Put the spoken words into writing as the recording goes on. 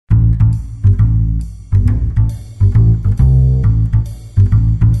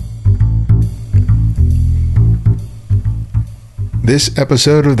This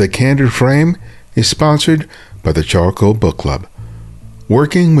episode of The Candid Frame is sponsored by the Charcoal Book Club.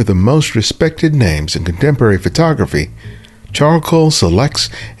 Working with the most respected names in contemporary photography, Charcoal selects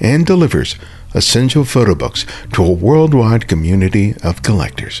and delivers essential photo books to a worldwide community of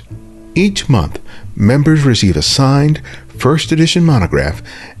collectors. Each month, members receive a signed first edition monograph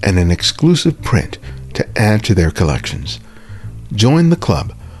and an exclusive print to add to their collections. Join the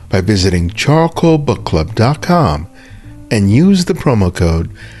club by visiting charcoalbookclub.com and use the promo code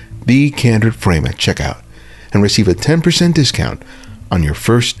TheCandidFrame at checkout and receive a 10% discount on your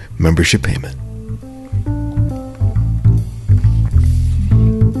first membership payment.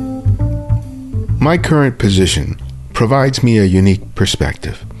 My current position provides me a unique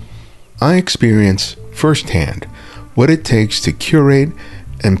perspective. I experience firsthand what it takes to curate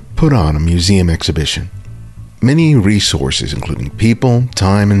and put on a museum exhibition. Many resources, including people,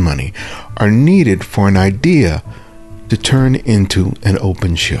 time, and money, are needed for an idea to turn into an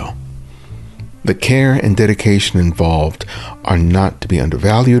open show. The care and dedication involved are not to be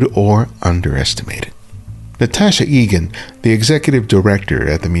undervalued or underestimated. Natasha Egan, the executive director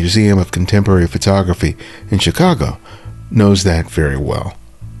at the Museum of Contemporary Photography in Chicago, knows that very well.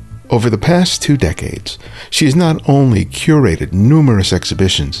 Over the past 2 decades, she has not only curated numerous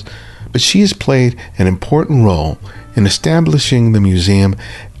exhibitions, but she has played an important role in establishing the museum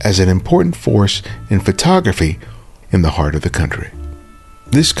as an important force in photography in the heart of the country.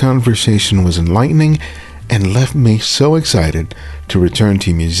 This conversation was enlightening and left me so excited to return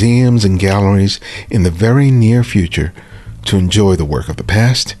to museums and galleries in the very near future to enjoy the work of the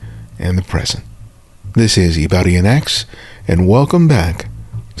past and the present. This is Ibarian X, and welcome back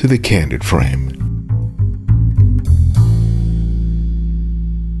to The Candid Frame.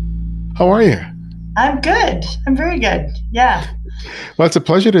 How are you? I'm good. I'm very good. Yeah. Well, it's a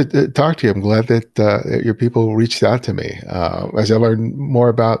pleasure to talk to you. I'm glad that your people reached out to me as I learned more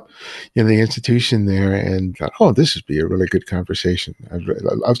about the institution there, and thought, this would be a really good conversation.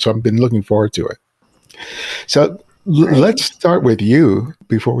 So I've been looking forward to it. So let's start with you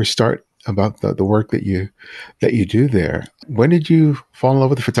before we start about the work that you do there. When did you fall in love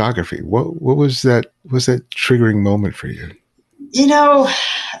with photography? What was that triggering moment for you?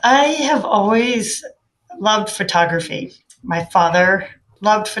 I have always loved photography. My father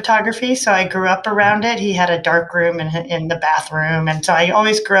loved photography, so I grew up around it. He had a dark room in the bathroom, and so I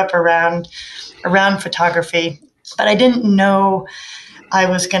always grew up around photography. But I didn't know I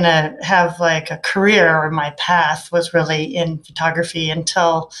was going to have like a career, or my path was really in photography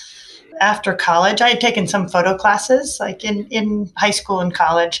until after college. I had taken some photo classes, like in high school and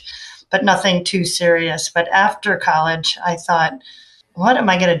college, but nothing too serious. But after college, I thought, what am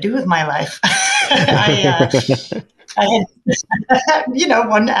I going to do with my life? I had,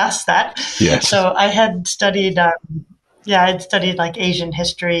 one asked that. Yes. So I had studied, I'd studied like Asian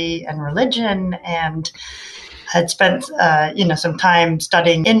history and religion, and had spent, some time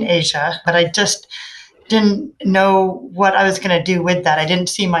studying in Asia, but I just didn't know what I was going to do with that. I didn't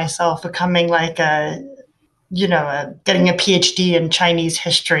see myself becoming like getting a PhD in Chinese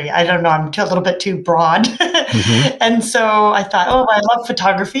history. I don't know. I'm a little bit too broad. Mm-hmm. And so I thought, I love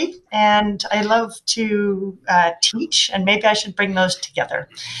photography and I love to teach, and maybe I should bring those together.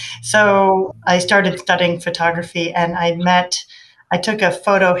 So I started studying photography, and I took a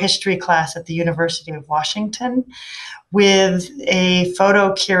photo history class at the University of Washington with a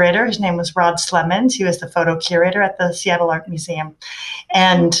photo curator. His name was Rod Slemons. He was the photo curator at the Seattle Art Museum.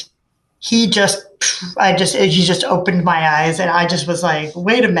 And he just opened my eyes, and I just was like,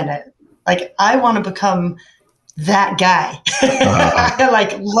 wait a minute. Like, I want to become that guy.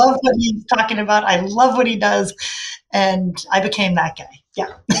 I love what he's talking about. I love what he does. And I became that guy.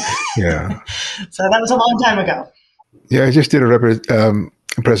 Yeah. Yeah. So that was a long time ago. Yeah. I just did a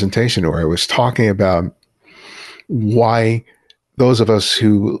presentation where I was talking about why those of us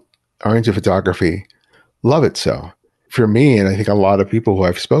who are into photography love it so. For me, and I think a lot of people who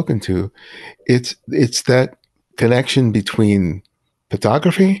I've spoken to, it's that connection between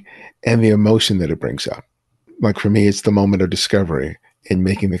photography and the emotion that it brings up. Like for me, it's the moment of discovery in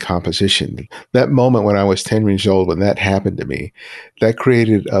making the composition. That moment when I was 10 years old, when that happened to me, that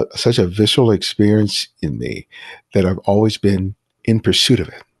created such a visceral experience in me that I've always been in pursuit of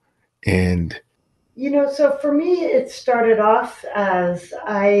it. And so for me, it started off as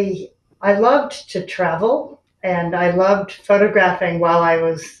I loved to travel. And I loved photographing while I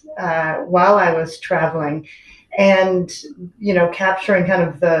was traveling, and capturing kind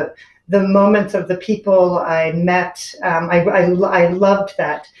of the moments of the people I met. I loved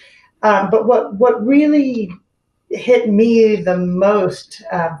that. But what really hit me the most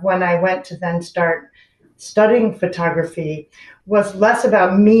when I went to then start studying photography was less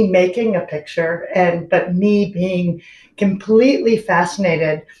about me making a picture but me being completely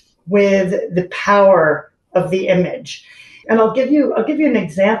fascinated with the power of the image. And I'll give you an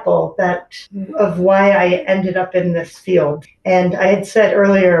example of why I ended up in this field. And I had said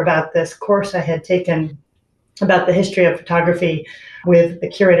earlier about this course I had taken about the history of photography with the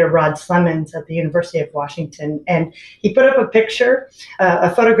curator Rod Slemons at the University of Washington. And he put up a picture,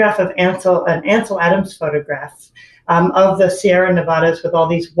 a photograph of an Ansel Adams photograph of the Sierra Nevadas with all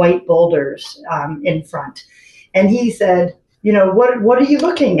these white boulders in front. And he said, what are you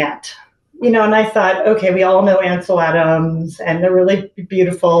looking at? And I thought, okay, we all know Ansel Adams, and they're really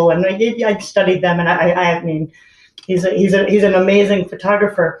beautiful, and I studied them, and I mean, he's an amazing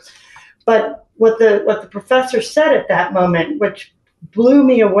photographer. But what the professor said at that moment, which blew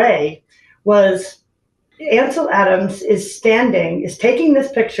me away, was Ansel Adams is taking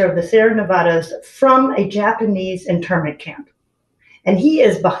this picture of the Sierra Nevadas from a Japanese internment camp, and he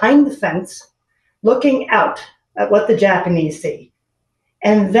is behind the fence, looking out at what the Japanese see,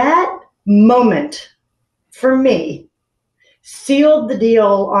 and that moment for me sealed the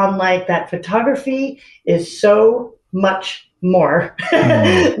deal on that photography is so much more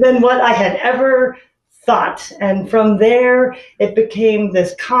than what I had ever thought. And from there, it became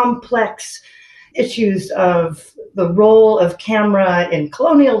this complex issues of the role of camera in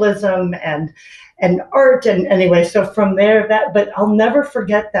colonialism and art. And anyway, so from there, but I'll never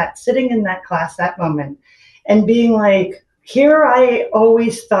forget that, sitting in that class, that moment, and being like, here I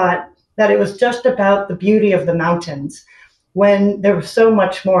always thought that it was just about the beauty of the mountains, when there was so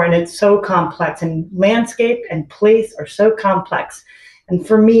much more, and it's so complex, and landscape and place are so complex. And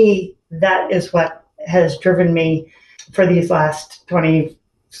for me, that is what has driven me for these last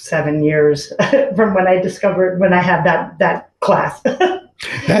 27 years from when I had that class.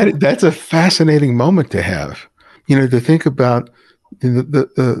 That's a fascinating moment to have, to think about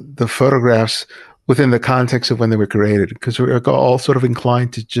the photographs within the context of when they were created, because we're all sort of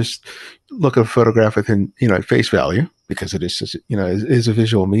inclined to just look at a photograph within, at face value, because it is just, it is a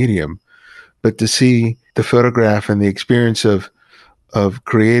visual medium. But to see the photograph and the experience of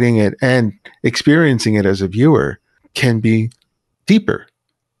creating it and experiencing it as a viewer can be deeper.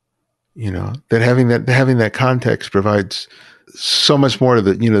 That having that context provides so much more to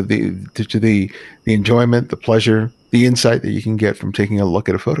the enjoyment, the pleasure, the insight that you can get from taking a look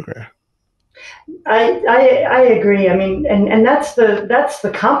at a photograph. I agree. I mean, and that's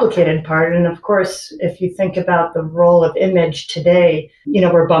the complicated part. And of course, if you think about the role of image today,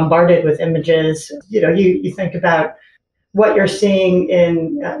 we're bombarded with images. You think about what you're seeing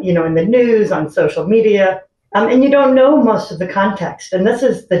in the news, on social media, and you don't know most of the context. And this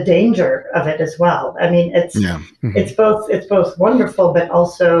is the danger of it as well. I mean, it's both wonderful, but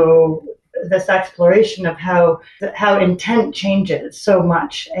also this exploration of how intent changes so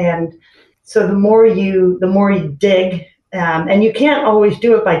much. And so the more you dig, and you can't always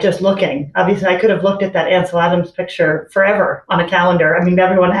do it by just looking. Obviously, I could have looked at that Ansel Adams picture forever on a calendar. I mean,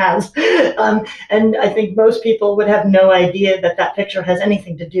 everyone has. And I think most people would have no idea that picture has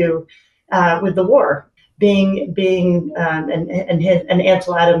anything to do with the war, being and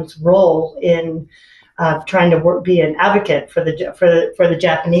Ansel Adams' role in trying to be an advocate for the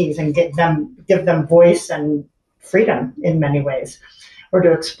Japanese and give them voice and freedom in many ways, or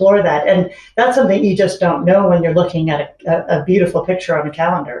to explore that. And that's something you just don't know when you're looking at a beautiful picture on a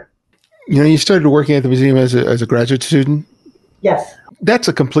calendar. You started working at the museum as a graduate student? Yes. That's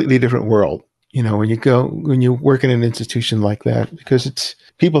a completely different world, when you work in an institution like that, because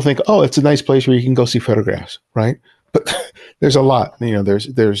people think, oh, it's a nice place where you can go see photographs, right? But there's a lot,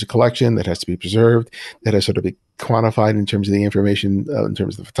 there's a collection that has to be preserved, that has sort of be quantified in terms of the information, in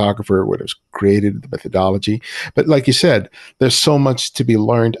terms of the photographer, what it was created, the methodology. But like you said, there's so much to be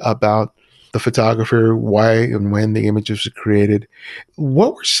learned about the photographer, why and when the images were created.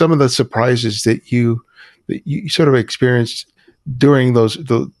 What were some of the surprises that you sort of experienced during those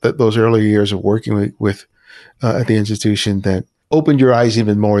early years of working with at the institution that opened your eyes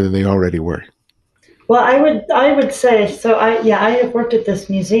even more than they already were? Well, I would say so. I have worked at this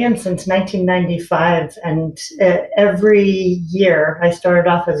museum since 1995, and every year I started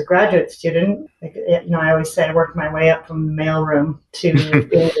off as a graduate student. I always say I worked my way up from the mailroom to being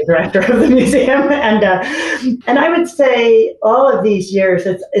the director of the museum, and I would say all of these years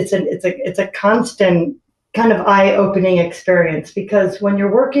it's a constant kind of eye-opening experience, because when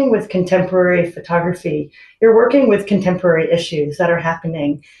you're working with contemporary photography, you're working with contemporary issues that are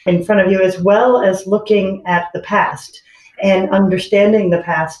happening in front of you, as well as looking at the past and understanding the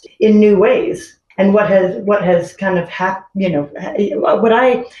past in new ways. And what has kind of happened, what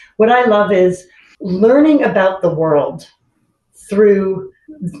I love is learning about the world through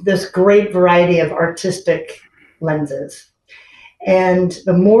this great variety of artistic lenses. And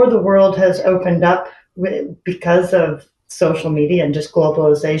the more the world has opened up because of social media and just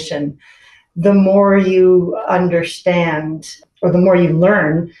globalization, the more you understand or the more you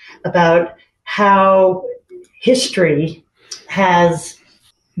learn about how history has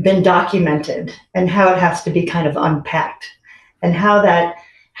been documented and how it has to be kind of unpacked, and how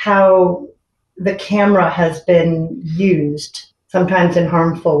the camera has been used sometimes in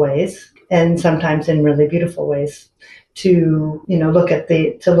harmful ways and sometimes in really beautiful ways to look at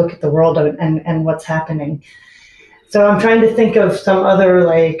the world and what's happening. So I'm trying to think of some other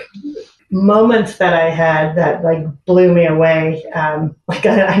like moments that I had that like blew me away. Like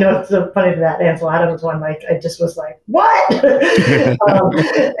I know it's so funny that Ansel Adams one. Like I just was like, what?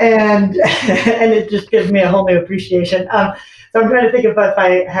 And it just gives me a whole new appreciation. So I'm trying to think if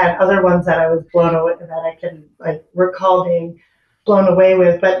I had other ones that I was blown away that I can like recall being blown away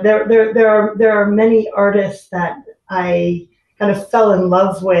with. But there are many artists that I kind of fell in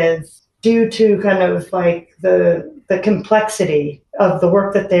love with due to kind of like the complexity of the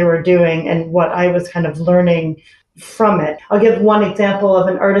work that they were doing and what I was kind of learning from it. I'll give one example of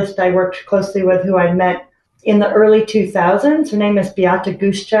an artist I worked closely with who I met in the early 2000s. Her name is Beate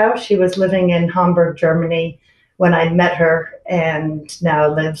Gustow. She was living in Hamburg, Germany when I met her, and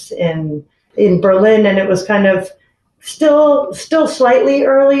now lives in Berlin. And it was kind of still slightly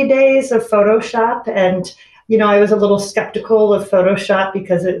early days of Photoshop. And I was a little skeptical of Photoshop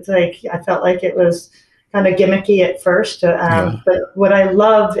because it's like I felt like it was kind of gimmicky at first. But what I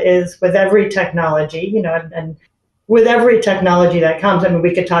love is with every technology, and with every technology that comes, I mean,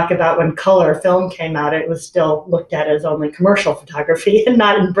 we could talk about when color film came out, it was still looked at as only commercial photography and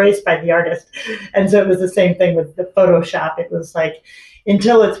not embraced by the artist. And so it was the same thing with the Photoshop. It was like,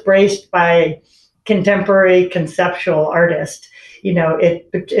 until it's embraced by contemporary conceptual artist,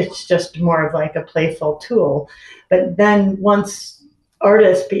 it's just more of like a playful tool. But then once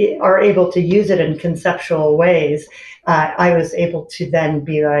artists are able to use it in conceptual ways, I was able to then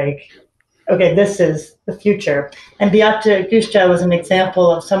be like, okay, this is the future. And Beate Gustow was an example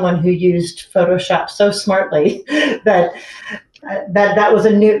of someone who used Photoshop so smartly that was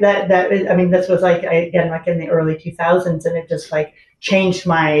a new, I mean, this was like, again, like in the early 2000s, and it just like changed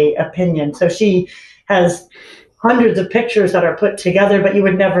my opinion. So she has hundreds of pictures that are put together, but you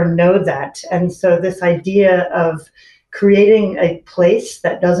would never know that. And so this idea of creating a place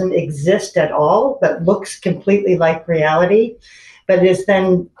that doesn't exist at all, that looks completely like reality, but is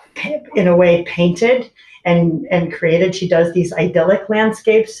then in a way painted and created. She does these idyllic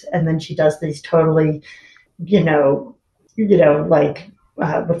landscapes, and then she does these totally, like,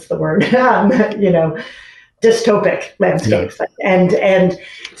 what's the word? Dystopic landscapes. Yeah. And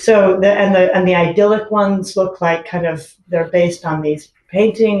so the idyllic ones look like kind of, they're based on these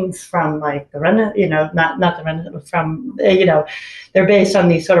paintings from like the Renaissance, not the Renaissance, from, they're based on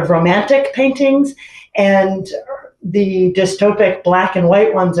these sort of romantic paintings, and the dystopic black and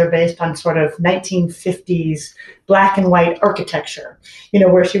white ones are based on sort of 1950s black and white architecture,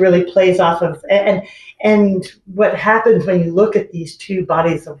 where she really plays off of, and what happens when you look at these two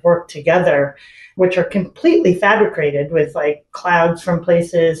bodies of work together, which are completely fabricated with like clouds from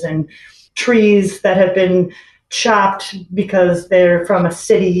places and trees that have been chopped because they're from a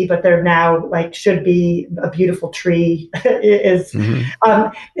city, but they're now like should be a beautiful tree. It's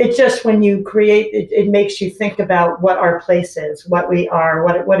just, when you create it makes you think about what our place is, what we are,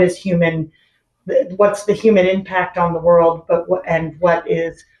 what is human, what's the human impact on the world, but what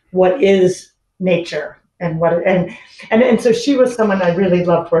is nature, and so she was someone I really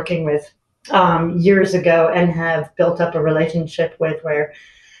loved working with years ago, and have built up a relationship with, where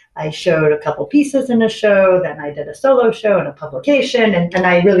I showed a couple pieces in a show, then I did a solo show and a publication, and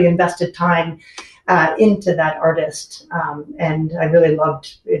I really invested time into that artist, and I really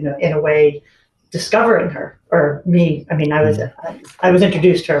loved, in a way, discovering her, or me. I mean, I was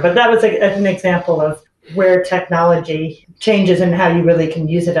introduced to her, but that was an example of where technology changes and how you really can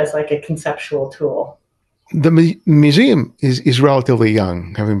use it as like a conceptual tool. The museum is relatively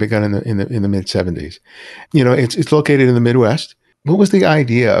young, having begun in the mid 70s. It's located in the Midwest. What was the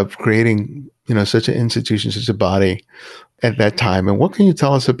idea of creating, such an institution, such a body at that time? And what can you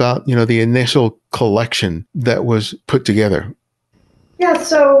tell us about, the initial collection that was put together? Yeah,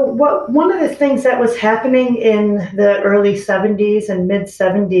 so one of the things that was happening in the early 70s and mid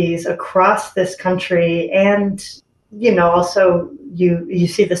 70s across this country, and, also you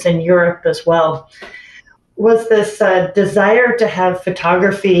see this in Europe as well, was this desire to have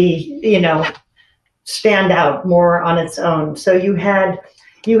photography, stand out more on its own. So you had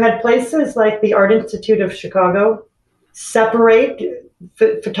You had places like the Art Institute of Chicago separate.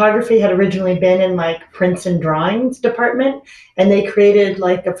 Photography had originally been in like prints and drawings department, and they created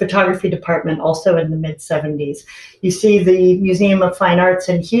like a photography department also in the mid 70s. You see the Museum of Fine Arts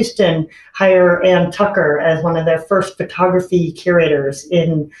in Houston hire Ann Tucker as one of their first photography curators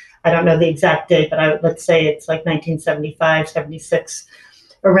in, I don't know the exact date, but let's say it's like 1975, 76,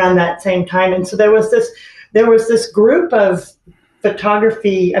 around that same time. And so there was this group of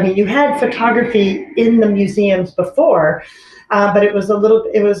photography. I mean, you had photography in the museums before, but it was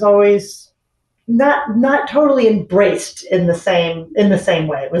always not totally embraced in the same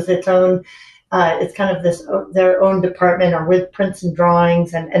way. It was its own. It's kind of their own department, or with prints and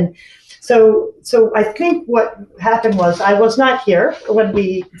drawings, and so I think what happened was, I was not here when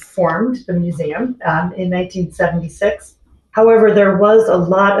we formed the museum in 1976. However, there was a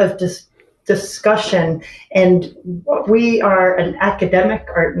lot of discussion, and we are an academic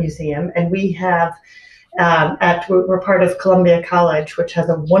art museum, and we have we're part of Columbia College, which has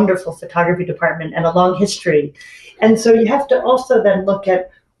a wonderful photography department and a long history. And so you have to also then look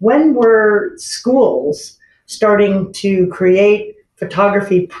at, when were schools starting to create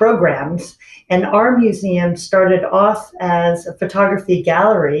photography programs, and our museum started off as a photography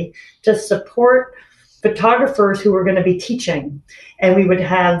gallery to support photographers who were going to be teaching. And we would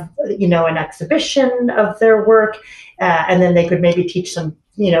have, an exhibition of their work, and then they could maybe teach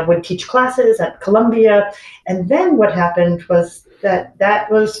would teach classes at Columbia. And then what happened was that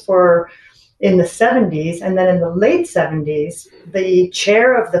was in the 70s, and then in the late 70s, the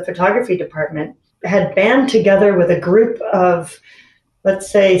chair of the photography department had band together with a group of, let's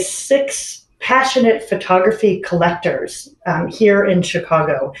say, 6 passionate photography collectors here in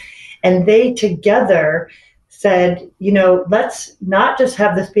Chicago. And they together said, let's not just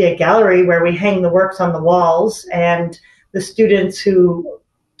have this be a gallery where we hang the works on the walls and the students who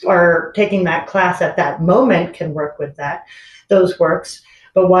are taking that class at that moment can work with those works,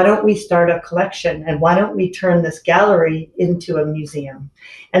 but why don't we start a collection, and why don't we turn this gallery into a museum?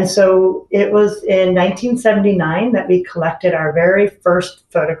 And so it was in 1979 that we collected our very first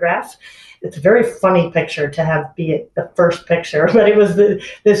photograph. It's a very funny picture to have be the first picture, but it was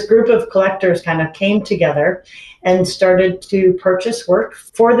this group of collectors kind of came together and started to purchase work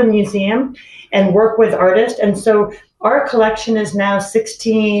for the museum and work with artists. And so our collection is now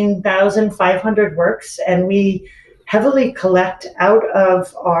 16,500 works, and we heavily collect out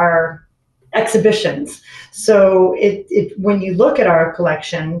of our exhibitions. So when you look at our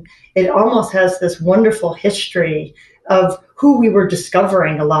collection, it almost has this wonderful history of who we were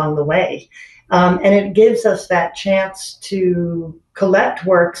discovering along the way. And it gives us that chance to collect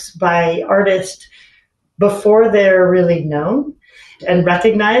works by artists before they're really known and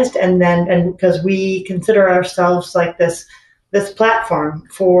recognized, and because we consider ourselves like this platform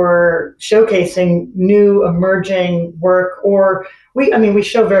for showcasing new emerging work, or we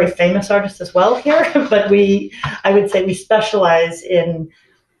show very famous artists as well here, but I would say we specialize in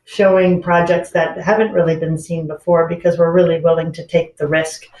showing projects that haven't really been seen before, because we're really willing to take the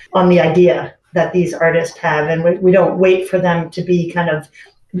risk on the idea that these artists have, and we don't wait for them to be kind of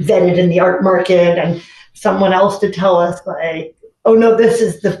vetted in the art market and someone else to tell us, like, oh no, this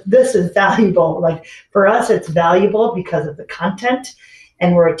is valuable. Like, for us, it's valuable because of the content,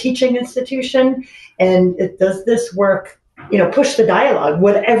 and we're a teaching institution, and it does this work, push the dialogue,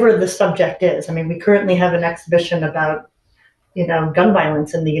 whatever the subject is. I mean, we currently have an exhibition about, gun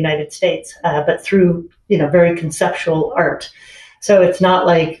violence in the United States, but through, very conceptual art. So it's not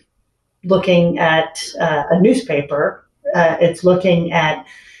like looking at a newspaper. It's looking at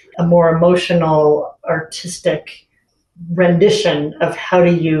a more emotional, artistic rendition of how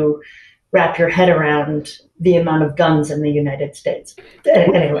do you wrap your head around the amount of guns in the United States.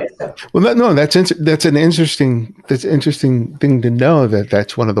 Anyway, so. Well, that's an interesting thing to know,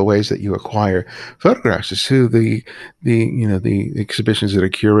 that's one of the ways that you acquire photographs, is through the exhibitions that are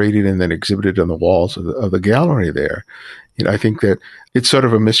curated and then exhibited on the walls of the gallery there. I think that it's sort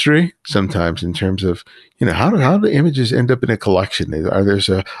of a mystery sometimes in terms of, how do the images end up in a collection? Are there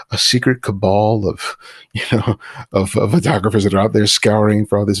a secret cabal of photographers that are out there scouring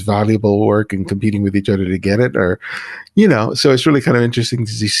for all this valuable work and competing with each other to get it? Or, so it's really kind of interesting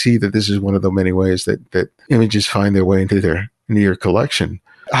to see that this is one of the many ways that images find their way into your collection.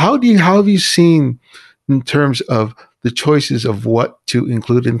 How have you seen, in terms of the choices of what to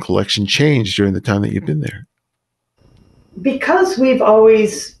include in collection, change during the time that you've been there? Because we've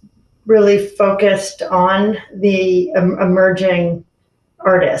always really focused on the emerging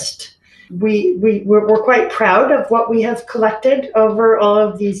artist, we're quite proud of what we have collected over all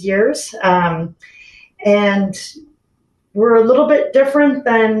of these years. And we're a little bit different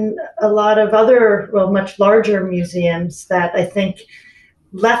than a lot of other, well, much larger museums that I think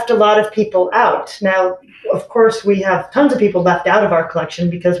left a lot of people out. Now, of course, we have tons of people left out of our collection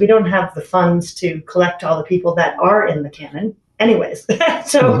because we don't have the funds to collect all the people that are in the canon anyways.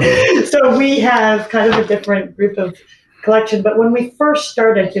 So we have kind of a different group of collection. But when we first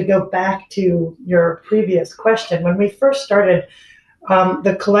started, to go back to your previous question, when we first started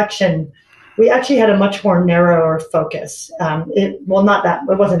the collection, we actually had a much more narrower focus. It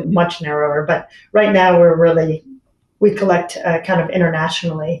wasn't much narrower, but right now we collect kind of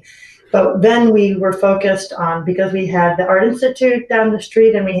internationally. But then we were focused on, because we had the Art Institute down the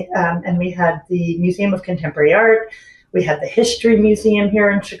street, and we had the Museum of Contemporary Art, we had the History Museum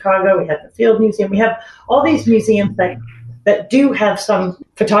here in Chicago, we had the Field Museum, we have all these museums that do have some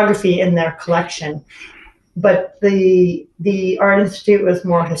photography in their collection. But the Art Institute was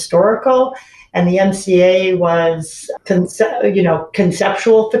more historical, and the MCA was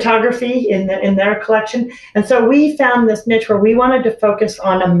conceptual photography in their collection. And so we found this niche where we wanted to focus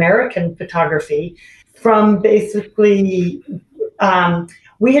on American photography from basically,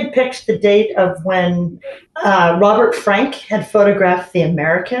 we had picked the date of when Robert Frank had photographed the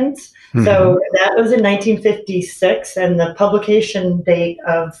Americans. Mm-hmm. So that was in 1956, and the publication date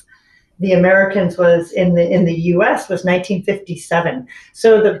of the Americans was in the U.S. was 1957.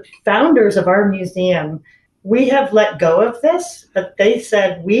 So the founders of our museum, we have let go of this, but they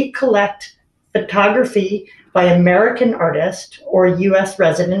said we collect photography by American artist or U.S.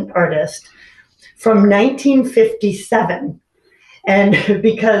 resident artist from 1957. And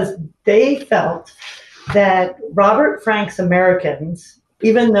because they felt that Robert Frank's Americans,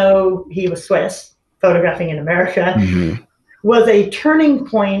 even though he was Swiss, photographing in America, mm-hmm. was a turning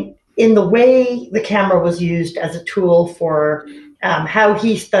point in the way the camera was used as a tool for how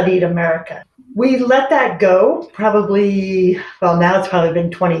he studied America. We let that go now it's probably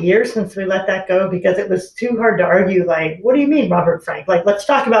been 20 years since we let that go, because it was too hard to argue, like, what do you mean Robert Frank? Like, let's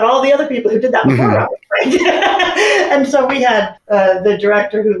talk about all the other people who did that before mm-hmm. Robert Frank. And so we had the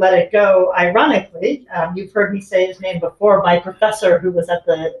director who let it go, ironically, you've heard me say his name before, my professor who was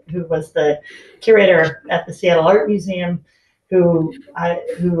the curator at the Seattle Art Museum, who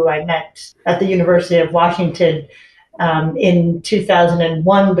I met at the University of Washington in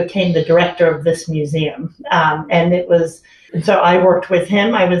 2001, became the director of this museum. And so I worked with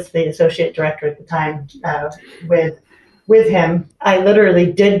him. I was the associate director at the time with him. I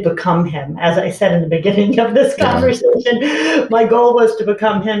literally did become him. As I said in the beginning of this conversation, my goal was to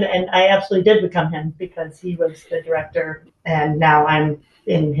become him, and I absolutely did become him because he was the director, and now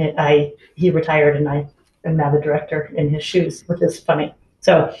he retired, and I am now the director in his shoes, which is funny.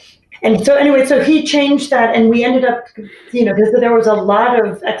 So he changed that, and we ended up, because there was a lot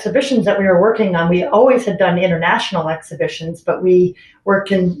of exhibitions that we were working on. We always had done international exhibitions, but we were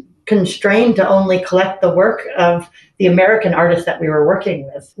constrained to only collect the work of the American artists that we were working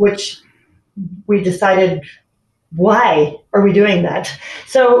with, which we decided, why are we doing that?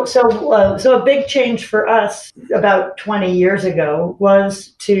 So a big change for us about 20 years ago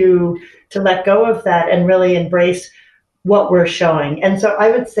was to let go of that and really embrace what we're showing. And so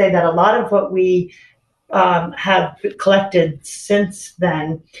I would say that a lot of what we have collected since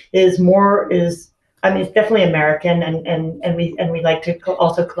then is it's definitely American, and we like to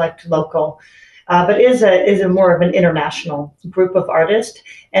also collect local, but is a more of an international group of artists.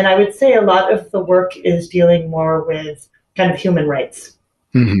 And I would say a lot of the work is dealing more with kind of human rights.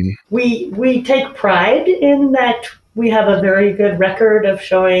 Mm-hmm. We take pride in that. We have a very good record of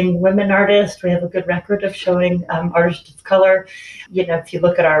showing women artists. We have a good record of showing artists of color. If you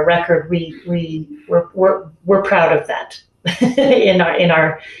look at our record, we're proud of that in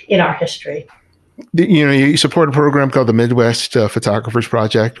our history. You support a program called the Midwest Photographers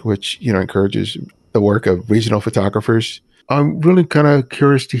Project, which encourages the work of regional photographers. I'm really kind of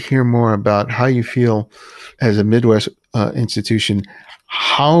curious to hear more about how you feel as a Midwest institution,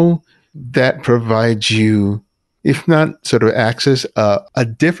 how that provides you, if not sort of access, a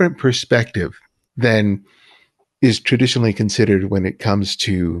different perspective than is traditionally considered when it comes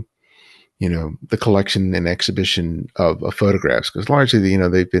to, the collection and exhibition of photographs. Because largely,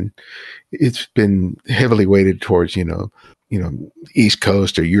 it's been heavily weighted towards, East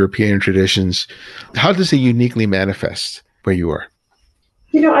Coast or European traditions. How does it uniquely manifest where you are?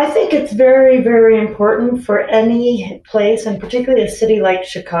 I think it's very, very important for any place, and particularly a city like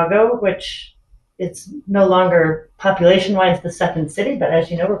Chicago, which it's no longer population-wise the second city, but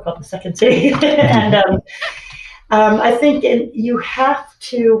as you know, we're called the second city. And I think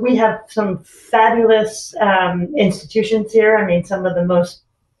we have some fabulous institutions here. I mean, some of the most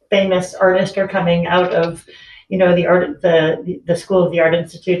famous artists are coming out of, the School of the Art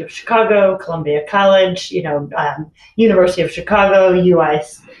Institute of Chicago, Columbia College, University of Chicago,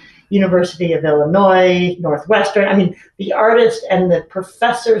 University of Illinois, Northwestern. I mean, the artists and the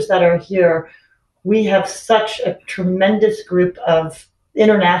professors that are here, we have such a tremendous group of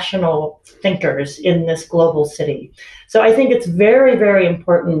international thinkers in this global city. So I think it's very, very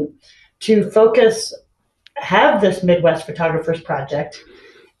important to have this Midwest Photographers Project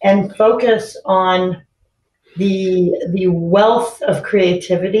and focus on the wealth of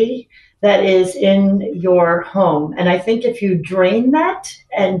creativity that is in your home. And I think if you drain that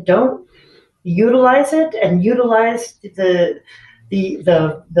and don't utilize it and utilize the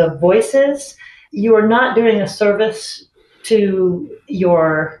voices, you are not doing a service to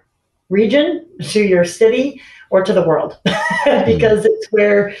your region, to your city, or to the world, because it's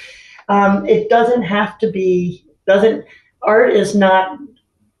where it doesn't have to be. Art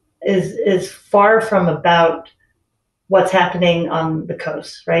is far from about what's happening on the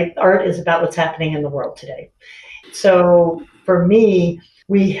coast, right? Art is about what's happening in the world today. So for me,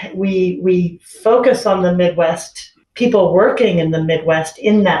 we focus on the Midwest, people working in the Midwest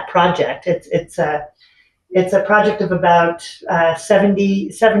in that project. It's a project of about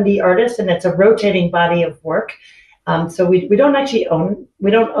 70 artists, and it's a rotating body of work. So we don't actually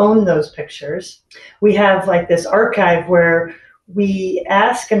own those pictures. We have like this archive where we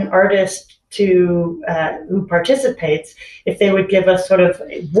ask an artist who participates if they would give us sort of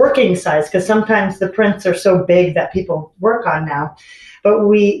working size, because sometimes the prints are so big that people work on now. But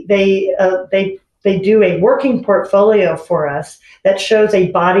they do a working portfolio for us that shows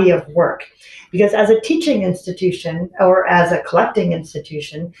a body of work. Because as a teaching institution or as a collecting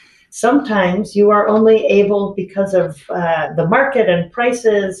institution, sometimes you are only able, because of the market and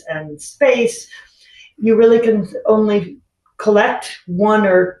prices and space, you really can only collect one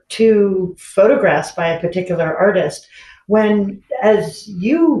or two photographs by a particular artist. When, as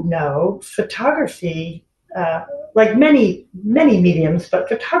you know, photography, like many mediums, but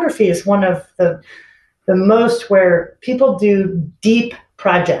photography is one of the most where people do deep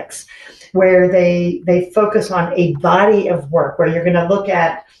projects, where they focus on a body of work, where you're going to look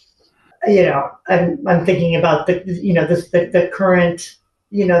at, I'm thinking about the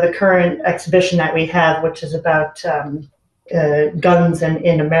current exhibition that we have, which is about guns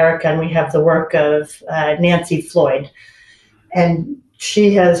in America, and we have the work of Nancy Floyd, and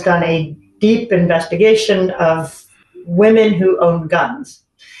she has done a deep investigation of women who own guns.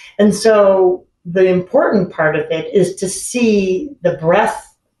 And so the important part of it is to see the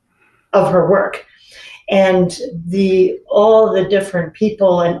breadth of her work and all the different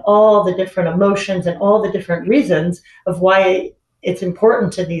people and all the different emotions and all the different reasons of why it's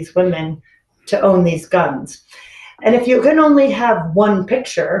important to these women to own these guns. And if you can only have one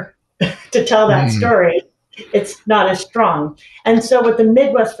picture to tell that story, it's not as strong. And so what the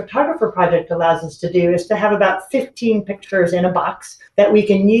Midwest Photographer Project allows us to do is to have about 15 pictures in a box that we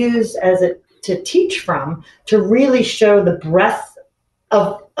can use to teach from, to really show the breadth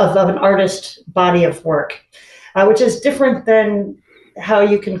of an artist's body of work, which is different than how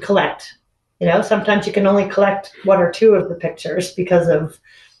you can collect. Sometimes you can only collect one or two of the pictures because of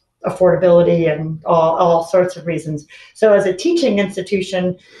affordability and all sorts of reasons. So as a teaching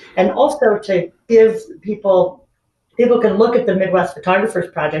institution, and also to give people can look at the Midwest Photographers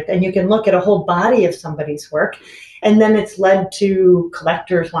Project, and you can look at a whole body of somebody's work, and then it's led to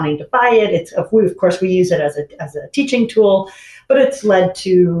collectors wanting to buy it. Of course, we use it as a teaching tool, but it's led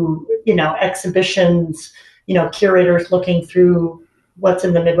to exhibitions, curators looking through what's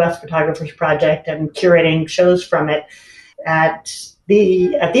in the Midwest Photographers Project and curating shows from it at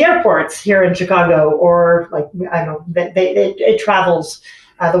the airports here in Chicago, or it travels.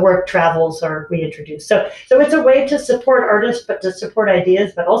 The work travels, or we introduce. So it's a way to support artists, but to support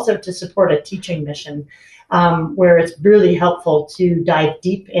ideas, but also to support a teaching mission, where it's really helpful to dive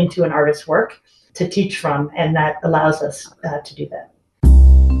deep into an artist's work to teach from, and that allows us to do that.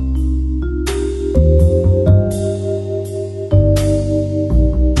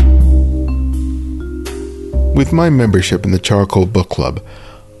 With my membership in the Charcoal Book Club,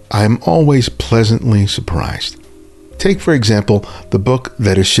 I am always pleasantly surprised. Take, for example, the book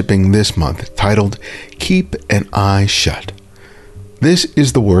that is shipping this month, titled Keep an Eye Shut. This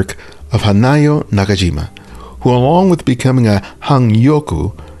is the work of Hanayo Nakajima, who, along with becoming a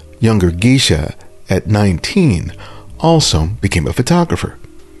hangyoku, younger geisha, at 19, also became a photographer.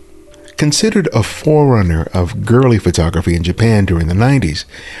 Considered a forerunner of girly photography in Japan during the 90s,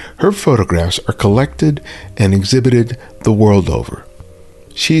 her photographs are collected and exhibited the world over.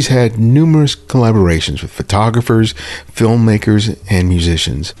 She's had numerous collaborations with photographers, filmmakers, and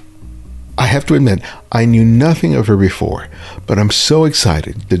musicians. I have to admit, I knew nothing of her before, but I'm so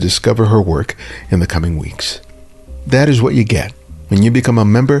excited to discover her work in the coming weeks. That is what you get when you become a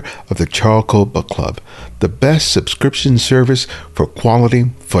member of the Charcoal Book Club, the best subscription service for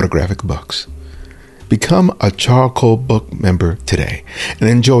quality photographic books. Become a Charcoal Book member today and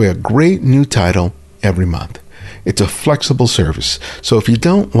enjoy a great new title every month. It's a flexible service, so if you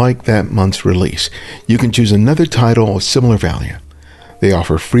don't like that month's release, you can choose another title of similar value. They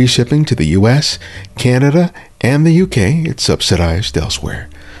offer free shipping to the US, Canada, and the UK. It's subsidized elsewhere.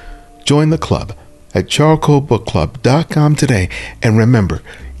 Join the club at charcoalbookclub.com today, and remember,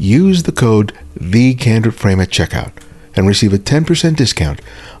 use the code TheCandidFrame at checkout and receive a 10% discount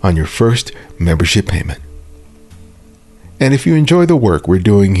on your first membership payment. And if you enjoy the work we're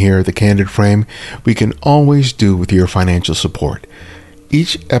doing here at The Candid Frame, we can always do with your financial support.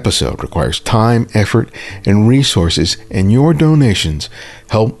 Each episode requires time, effort, and resources, and your donations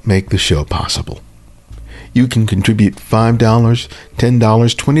help make the show possible. You can contribute $5, $10,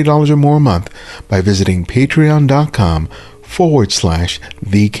 $20 or more a month by visiting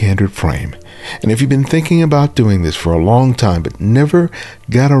patreon.com/TheCandidFrame. And if you've been thinking about doing this for a long time but never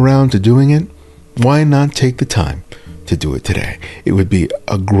got around to doing it, why not take the time to do it today? It would be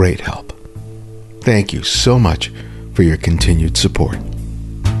a great help. Thank you so much for your continued support.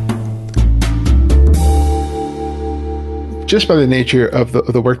 Just by the nature of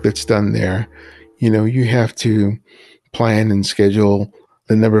the work that's done there, you have to plan and schedule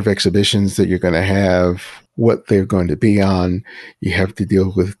the number of exhibitions that you're going to have, what they're going to be on. You have to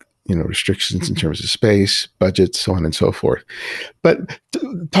deal with, restrictions in terms of space, budgets, so on and so forth. But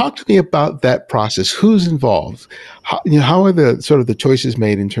talk to me about that process. Who's involved? How are the sort of the choices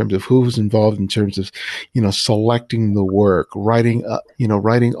made in terms of who's involved in terms of, selecting the work, writing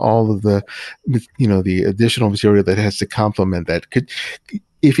all of the additional material that has to complement that?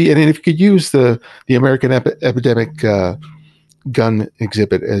 If you could use the American Epidemic gun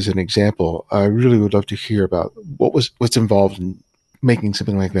exhibit as an example, I really would love to hear about what's involved in making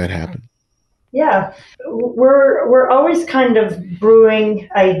something like that happen. Yeah, we're always kind of brewing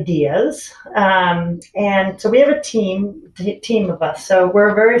ideas, and so we have a team of us. So we're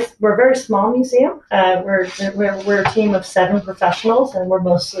a very small museum. We're a team of 7 professionals, and we're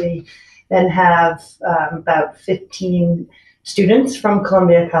mostly then have about 15 students from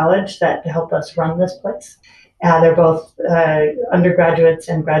Columbia College that help us run this place. They're both undergraduates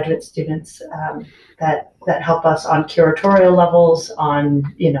and graduate students that help us on curatorial levels, on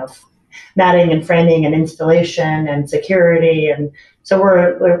matting and framing and installation and security. And so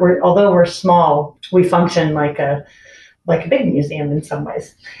we're although we're small, we function like a big museum in some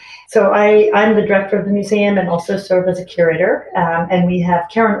ways. So I'm the director of the museum and also serve as a curator. And we have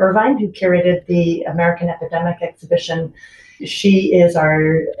Karen Irvine, who curated the American Epidemic exhibition. She is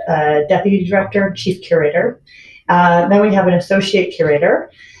our deputy director, chief curator. Then we have an associate curator.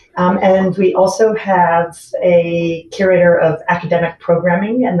 And we also have a curator of academic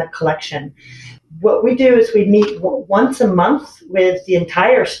programming and the collection. What we do is we meet once a month with the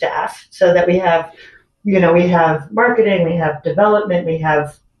entire staff, so that we have marketing, we have development, we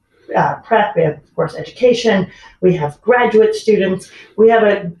have prep, we have, of course, education, we have graduate students. We have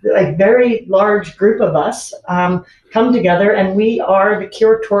a very large group of us come together, and we are the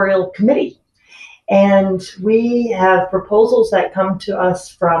curatorial committee. And we have proposals that come to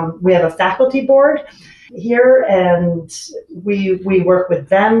us we have a faculty board here, and we work with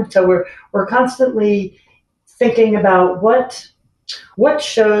them. So we're constantly thinking about what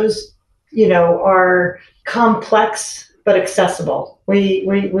shows, are complex but accessible. We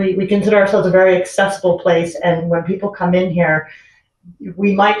consider ourselves a very accessible place, and when people come in here,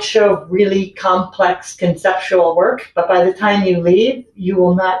 we might show really complex conceptual work, but by the time you leave, you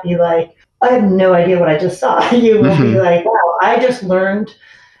will not be like, I have no idea what I just saw. You will be like, wow, I just learned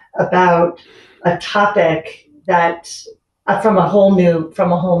about a topic that from a whole new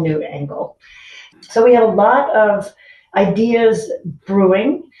angle. So we have a lot of ideas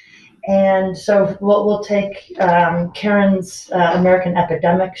brewing. And so we'll take Karen's American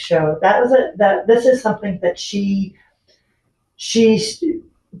Epidemic show. This is something that she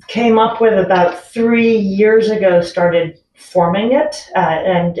came up with about 3 years ago, started forming it,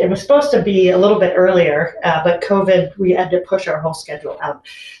 and it was supposed to be a little bit earlier, but COVID, we had to push our whole schedule out.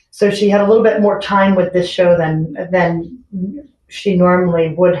 So she had a little bit more time with this show than she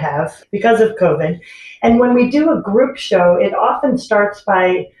normally would have because of COVID. And when we do a group show, it often starts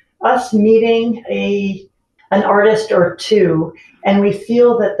by us meeting an artist or two, and we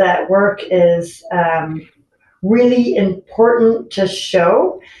feel that work is really important to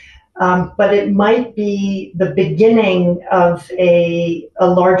show. but it might be the beginning of a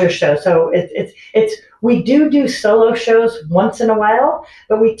larger show. So we do solo shows once in a while,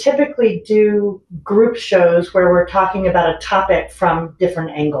 but we typically do group shows where we're talking about a topic from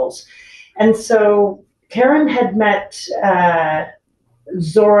different angles. And so Karen had met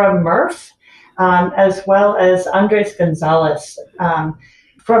Zora Murph, as well as Andres Gonzalez,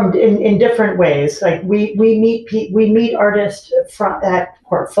 from in different ways. Like we meet artists at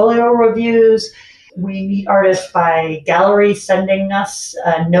portfolio reviews. We meet artists by galleries sending us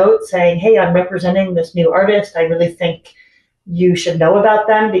a note saying, "Hey, I'm representing this new artist. I really think you should know about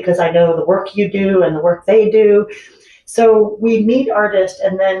them because I know the work you do and the work they do." So we meet artists,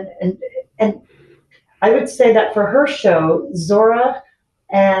 and then and I would say that for her show, Zora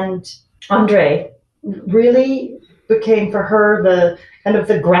and Andre really became for her the kind of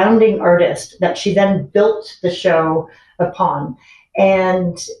the grounding artist that she then built the show upon.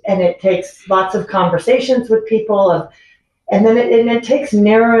 And it takes lots of conversations with people and then it takes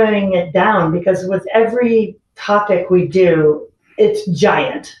narrowing it down, because with every topic we do, it's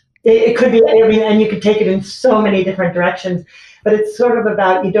giant. It could be, I mean, and you could take it in so many different directions, but it's sort of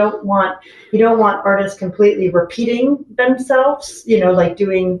about, you don't want artists completely repeating themselves, like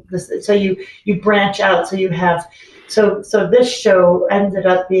doing this. So you branch out. So you have, so this show ended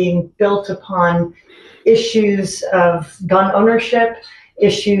up being built upon issues of gun ownership,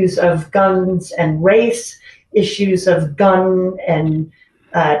 issues of guns and race, issues of gun and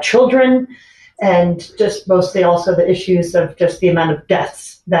children, and just mostly also the issues of just the amount of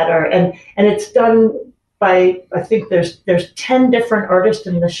deaths that are, and it's done by, I think there's 10 different artists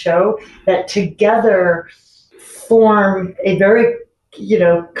in the show that together form a very,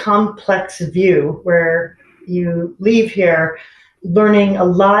 complex view where you leave here learning a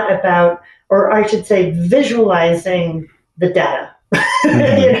lot about, or I should say, visualizing the data,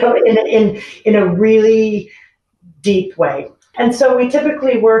 in a really deep way. And so we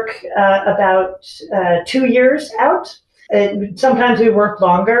typically work about 2 years out. Sometimes we work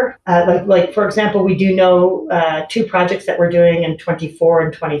longer. Like for example, we do know 2 projects that we're doing in 24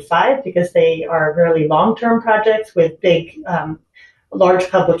 and 25 because they are really long-term projects with big, large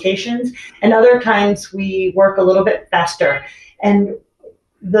publications. And other times we work a little bit faster. And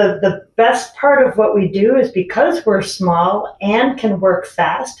the best part of what we do is because we're small and can work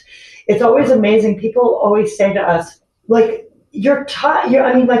fast, it's always amazing. People always say to us, like,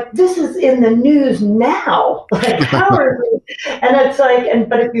 this is in the news now. Like, how are we? And it's like,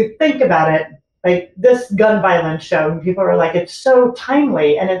 but if you think about it, like this gun violence show, people are like, it's so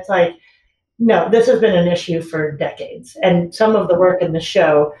timely. And it's like, no, this has been an issue for decades. And some of the work in the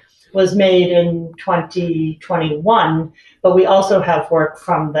show was made in 2021, but we also have work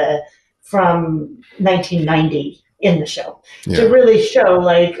from 1990 in the show to really show,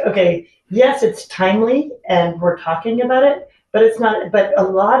 like, okay, yes, it's timely and we're talking about it, but it's not. But a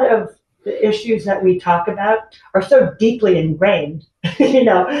lot of the issues that we talk about are so deeply ingrained,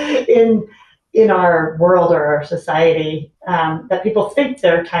 in our world or our society, that people think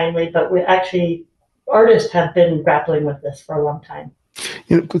they're timely, but artists have been grappling with this for a long time.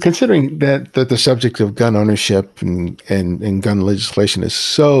 Considering that the subject of gun ownership and gun legislation is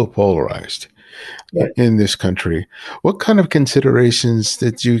so polarized in this country, what kind of considerations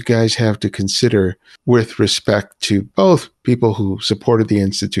did you guys have to consider with respect to both people who supported the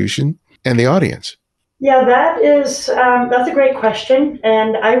institution and the audience? Yeah, that's a great question.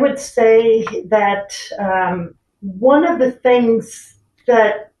 And I would say that one of the things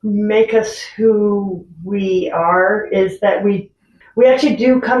that make us who we are is that we actually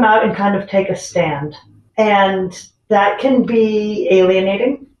do come out and kind of take a stand. And that can be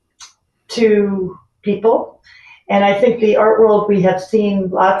alienating to people. And I think the art world, we have seen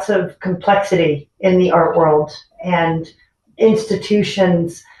lots of complexity in the art world and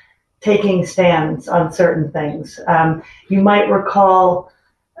institutions taking stands on certain things. You might recall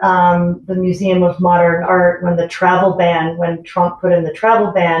the Museum of Modern Art when Trump put in the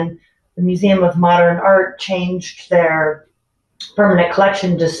travel ban, the Museum of Modern Art changed their permanent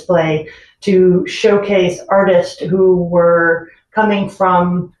collection display to showcase artists who were coming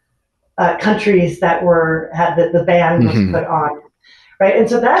from countries that had the ban was put on, right? And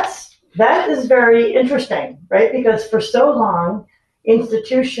so that is very interesting, right? Because for so long,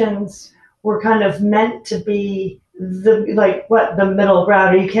 institutions were kind of meant to be the middle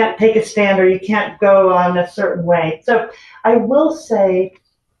ground, or you can't take a stand, or you can't go on a certain way. So I will say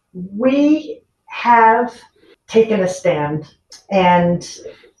we have taken a stand, and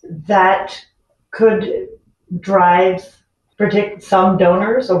that could predict some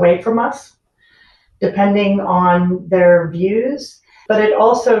donors away from us, depending on their views. but it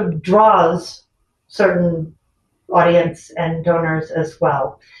also draws certain audience and donors as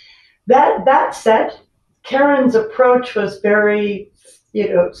well. That said, Karen's approach was very,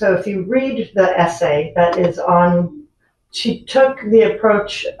 so if you read the essay that is on, she took the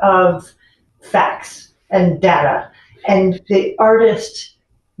approach of facts and data and the artist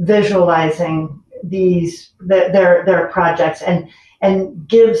visualizing their projects and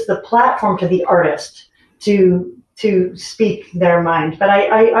gives the platform to the artist to speak their mind. But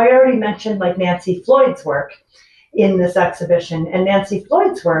I already mentioned like Nancy Floyd's work in this exhibition, and Nancy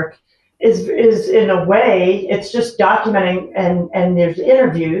Floyd's work is in a way, it's just documenting and there's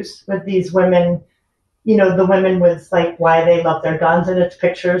interviews with these women, the women with like why they love their guns, and it's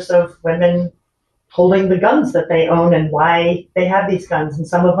pictures of women holding the guns that they own and why they have these guns, and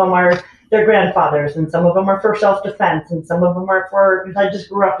some of them are their grandfathers, and some of them are for self-defense, and some of them are for I just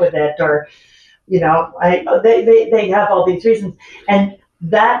grew up with it, or they have all these reasons. And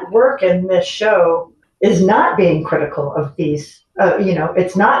that work in this show is not being critical of these.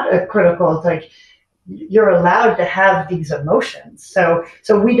 It's not a critical. It's like you're allowed to have these emotions. So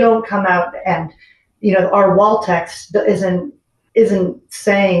we don't come out and our wall text isn't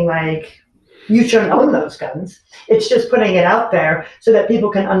saying like you shouldn't own those guns. It's just putting it out there so that people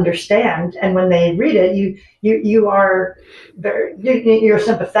can understand. And when they read it, you're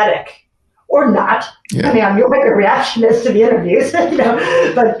sympathetic. Or not. Yeah. I mean, I'm what your reaction is to the interviews,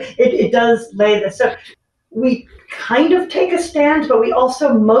 but it does lay this. So we kind of take a stand, but we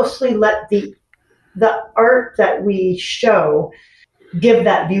also mostly let the art that we show give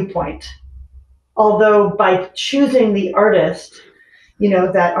that viewpoint. Although by choosing the artist,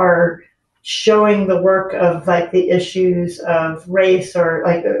 that are showing the work of like the issues of race or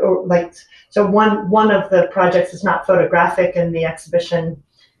so one of the projects is not photographic in the exhibition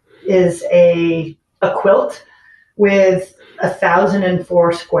is a quilt with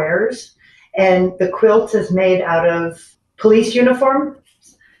 1,004 squares, and the quilt is made out of police uniform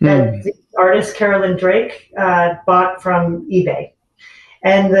that the artist Carolyn Drake bought from eBay,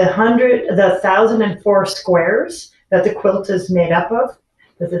 and the 1,004 squares that the quilt is made up of,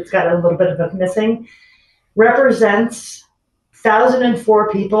 because it's got a little bit of a missing, represents 1,004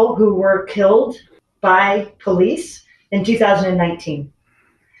 people who were killed by police in 2019.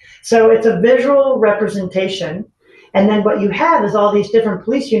 So it's a visual representation. And then what you have is all these different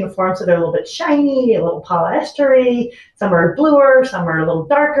police uniforms that are a little bit shiny, a little polyestery, some are bluer, some are a little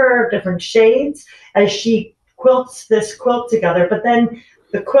darker, different shades, as she quilts this quilt together. But then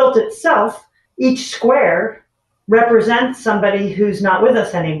the quilt itself, each square represents somebody who's not with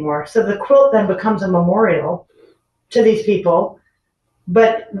us anymore. So the quilt then becomes a memorial to these people,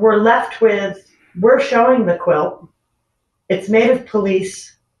 but we're showing the quilt. It's made of police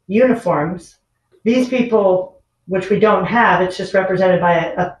uniforms. These people, which we don't have, it's just represented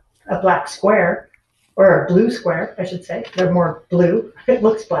by a black square, or a blue square, I should say. They're more blue. It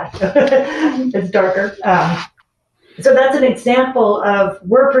looks black. It's darker. So that's an example of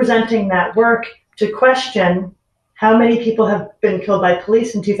we're presenting that work to question how many people have been killed by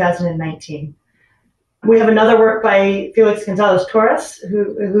police in 2019. We have another work by Felix Gonzalez Torres,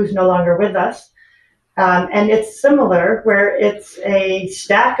 who's no longer with us. And it's similar, where it's a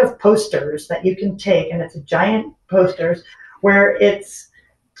stack of posters that you can take, and it's a giant posters, where it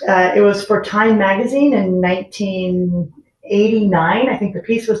was for Time magazine in 1989. I think the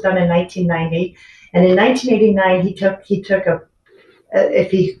piece was done in 1990. And in 1989, he took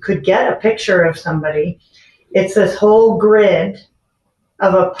if he could get a picture of somebody, it's this whole grid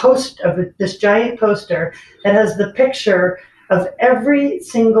of this giant poster that has the picture of every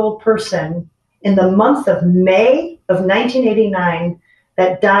single person in the month of May of 1989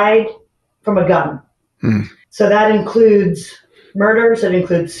 that died from a gun. So that includes murders, it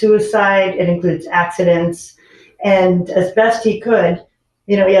includes suicide, it includes accidents. And as best he could,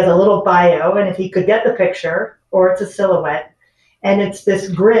 he has a little bio, and if he could get the picture, or it's a silhouette, and it's this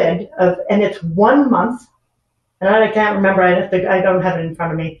grid and it's 1 month, and I can't remember, I don't have it in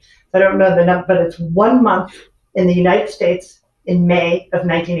front of me, so I don't know the number, but it's 1 month in the United States in May of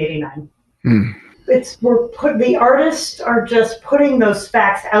 1989. The artists are just putting those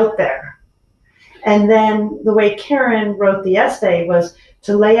facts out there. And then the way Karen wrote the essay was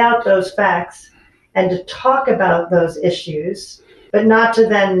to lay out those facts and to talk about those issues, but not to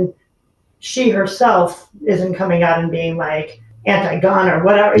then, she herself isn't coming out and being like anti-gun or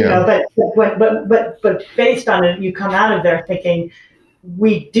whatever, but based on it, you come out of there thinking,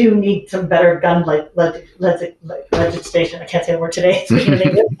 we do need some better gun legislation. I can't say the word today.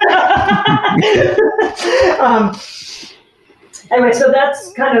 Anyway, so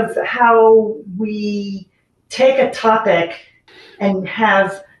that's kind of how we take a topic and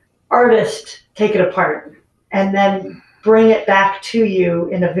have artists take it apart and then bring it back to you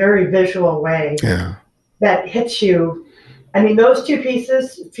in a very visual way that hits you. I mean, those two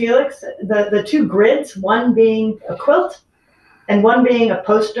pieces, Felix, the two grids, one being a quilt and one being a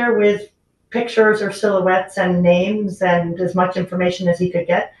poster with pictures or silhouettes and names and as much information as he could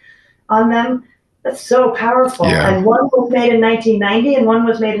get on them. That's so powerful. Yeah. And one was made in 1990 and one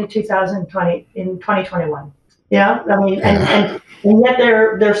was made in 2021. Yeah, I mean, and yet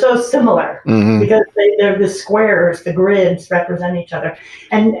they're so similar because they're the squares, the grids represent each other,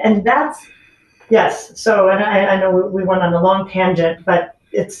 and that's yes. So, and I know we went on a long tangent, but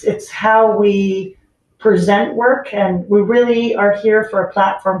it's how we present work, and we really are here for a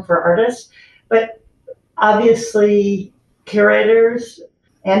platform for artists, but obviously curators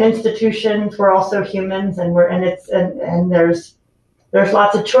and institutions, we're also humans, and there's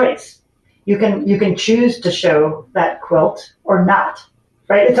lots of choice. You can choose to show that quilt or not,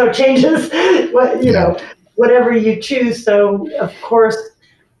 right? And so it changes whatever you choose. So of course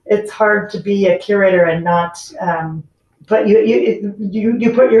it's hard to be a curator and not, but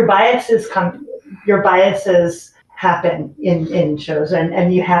you put your biases happen in shows,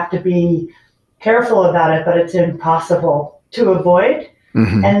 and you have to be careful about it, but it's impossible to avoid.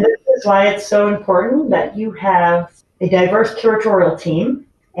 And this is why it's so important that you have a diverse curatorial team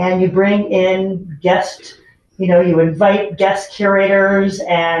and you bring in you invite guest curators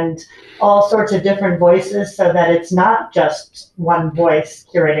and all sorts of different voices so that it's not just one voice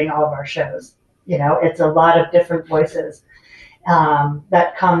curating all of our shows. It's a lot of different voices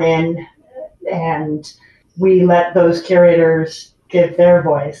that come in, and we let those curators give their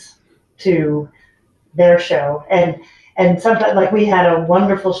voice to their show. And sometimes, like, we had a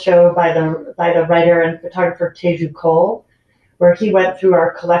wonderful show by the writer and photographer Teju Cole, where he went through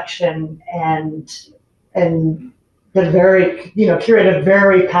our collection and did curated a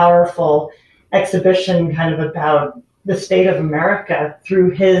very powerful exhibition kind of about the state of America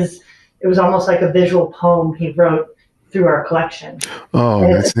through it was almost like a visual poem he wrote through our collection. Oh,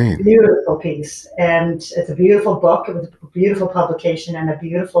 and that's neat. It's a beautiful piece, and it's a beautiful book. It was a beautiful publication and a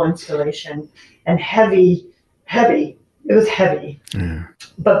beautiful installation, and heavy. It was heavy,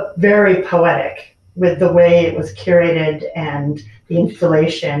 but very poetic with the way it was curated and the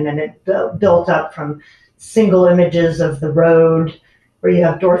installation, and it built up from single images of the road where you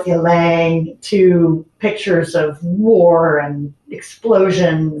have Dorothea Lange to pictures of war and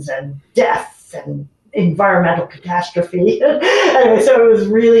explosions and death and environmental catastrophe. Anyway, so it was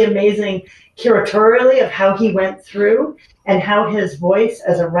really amazing curatorially of how he went through and how his voice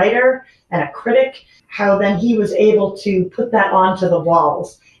as a writer and a critic, how then he was able to put that onto the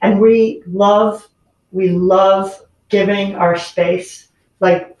walls. And we love giving our space,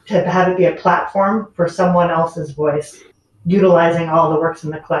 like to have it be a platform for someone else's voice, utilizing all the works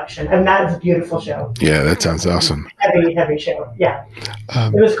in the collection. And that was a beautiful show. Yeah, that sounds awesome. Heavy show. Yeah.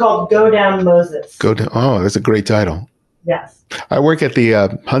 It was called Go Down Moses. Oh, that's a great title. Yes. I work at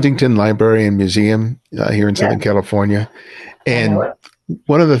the Huntington Library and Museum here in Southern California. And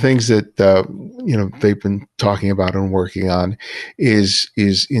one of the things that they've been talking about and working on is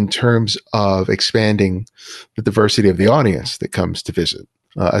in terms of expanding the diversity of the audience that comes to visit,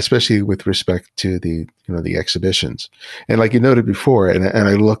 especially with respect to the exhibitions. And like you noted before, and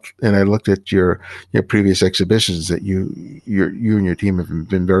I looked at your previous exhibitions that you and your team have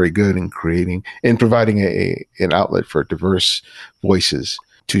been very good in creating and providing an outlet for diverse voices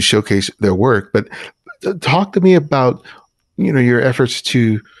to showcase their work. But talk to me about your efforts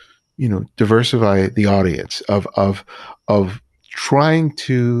to, diversify the audience of trying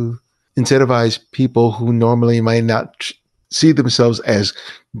to incentivize people who normally might not see themselves as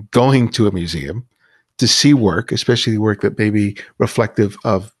going to a museum to see work, especially work that may be reflective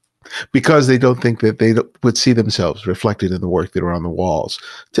of, because they don't think that they would see themselves reflected in the work that are on the walls.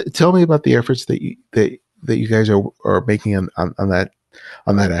 Tell me about the efforts that you guys are making on that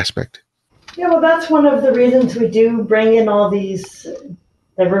aspect. Yeah, well, that's one of the reasons we do bring in all these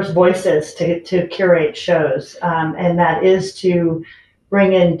diverse voices to curate shows, and that is to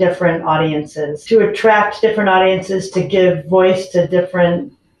bring in different audiences, to attract different audiences, to give voice to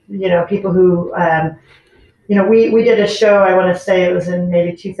different, people who, we did a show, I want to say it was in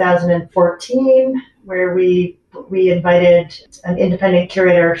maybe 2014, where we invited an independent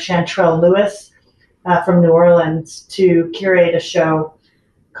curator, Chantrell Lewis, from New Orleans, to curate a show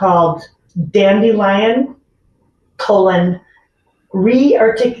called Dandelion,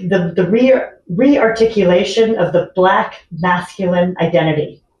 re-articulation of the Black masculine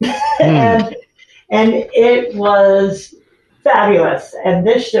identity. and it was fabulous. And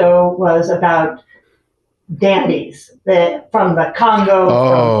this show was about dandies from the Congo,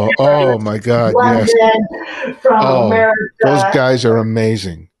 Oh my God, from yes. London, from Oh, those America. guys are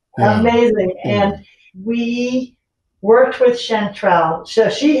amazing. Yeah. Amazing. Yeah. And we worked with Chantrell. So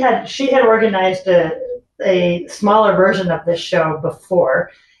she had organized a smaller version of this show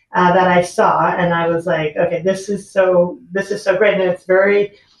before that I saw, and I was like, okay, this is so great, and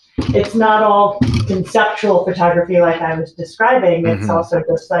it's not all conceptual photography like I was describing. It's also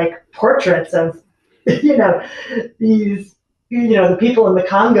just like portraits of, you know, these, the people in the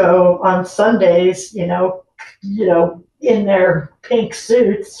Congo on Sundays, in their pink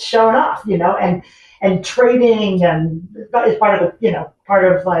suits showing off, and trading, and it's part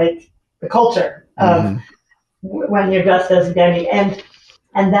of like the culture of when you're dressed as a dandy.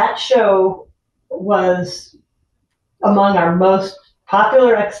 And that show was among our most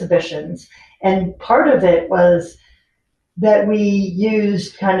popular exhibitions. And part of it was that we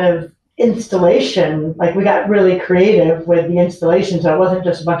used kind of installation, like we got really creative with the installation, so it wasn't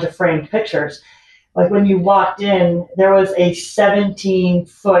just a bunch of framed pictures. Like when you walked in, there was a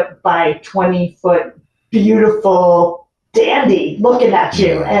 17-foot by 20-foot beautiful dandy looking at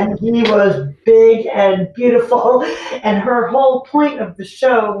you, and he was big and beautiful. And her whole point of the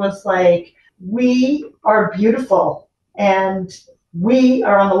show was like, we are beautiful and we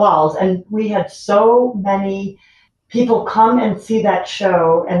are on the walls. And we had so many people come and see that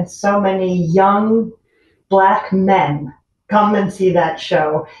show, and so many young Black men come and see that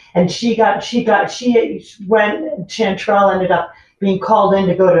show. And when Chantrell ended up being called in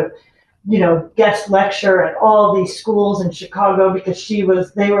to go to, guest lecture at all these schools in Chicago, because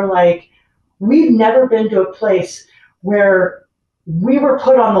they were like, we've never been to a place where we were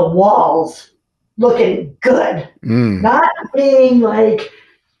put on the walls looking good, not being like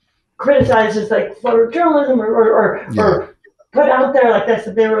criticized as like photojournalism or put out there like this.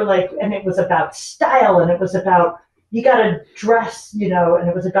 They were like, and it was about style, and it was about, you got to dress, and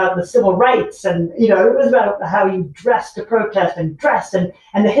it was about the civil rights, and, it was about how you dress to protest, and dress, and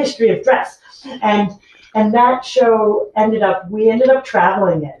the history of dress. And that show we ended up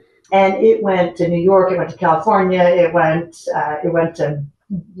traveling it, and it went to New York, it went to California, it went to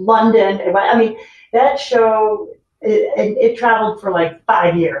London. That show, it traveled for like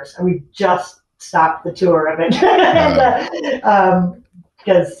 5 years, and we just stopped the tour of it.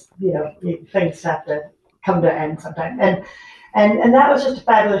 Because, things have to come to end sometime. And that was just a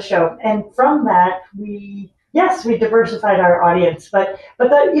fabulous show. And from that, we diversified our audience, but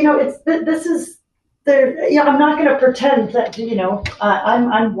that, this is there. I'm not going to pretend that,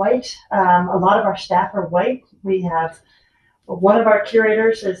 I'm white. A lot of our staff are white. We have one of our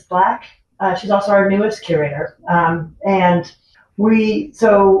curators is Black. She's also our newest curator. And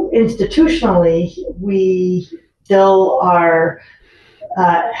so institutionally, we still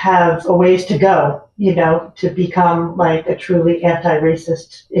have a ways to go, to become like a truly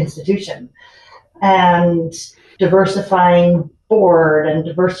anti-racist institution, and diversifying board, and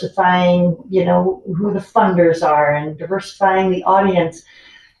diversifying, who the funders are, and diversifying the audience.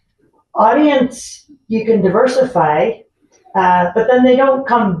 You can diversify, but then they don't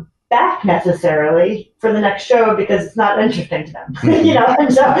come back necessarily for the next show because it's not interesting to them,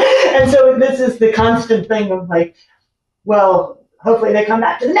 and so this is the constant thing of like, well, hopefully they come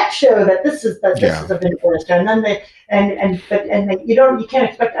back to the next show that this is of interest, and then you can't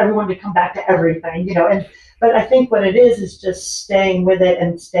expect everyone to come back to everything, but I think what it is just staying with it,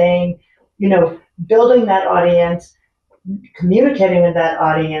 and staying, building that audience, communicating with that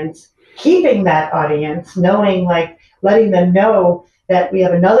audience, keeping that audience, knowing, like, letting them know that we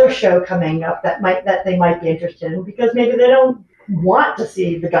have another show coming up that they might be interested in, because maybe they don't want to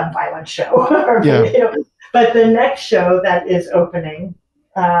see the gun violence show, but the next show that is opening,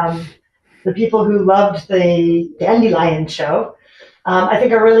 the people who loved the Dandelion show, I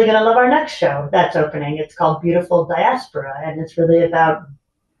think are really going to love our next show that's opening. It's called Beautiful Diaspora, and it's really about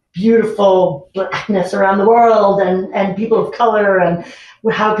beautiful Blackness around the world, and people of color, and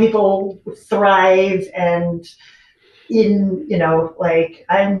how people thrive, and like,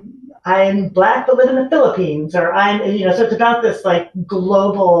 I'm Black but live in the Philippines, or so it's about this like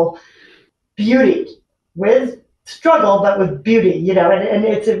global beauty with struggle, but with beauty, and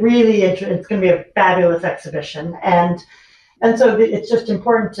it's a really it's going to be a fabulous exhibition, and so it's just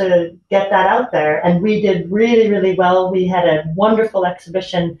important to get that out there. And we did really, really well. We had a wonderful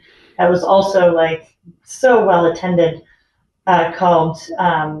exhibition that was also like so well attended, called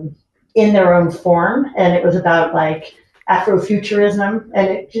In Their Own Form, and it was about like Afrofuturism, and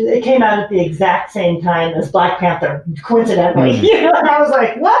it came out at the exact same time as Black Panther, coincidentally. And I was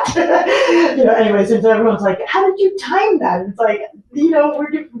like, what? Anyways, and so everyone's like, how did you time that? And it's like,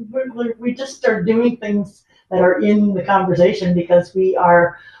 we just start doing things that are in the conversation because we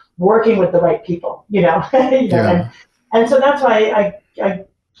are working with the right people, Yeah. and so that's why I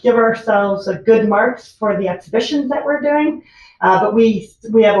give ourselves a good marks for the exhibitions that we're doing. But we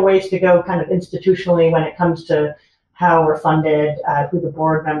have a ways to go kind of institutionally when it comes to how we're funded, who the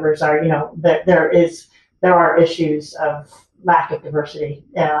board members are, that there are issues of lack of diversity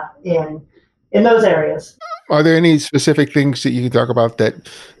in those areas. Are there any specific things that you can talk about that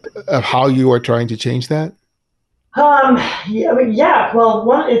of how you are trying to change that? Yeah, I mean, yeah. Well,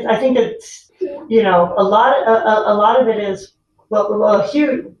 one is I think it's a lot of it is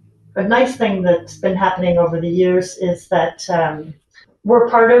a nice thing that's been happening over the years is that we're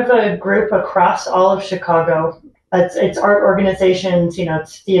part of a group across all of Chicago. It's art organizations,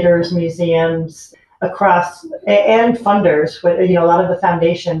 it's theaters, museums across, and funders. A lot of the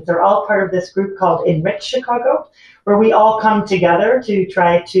foundations, they're all part of this group called Enrich Chicago, where we all come together to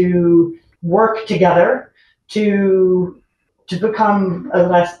try to work together to become a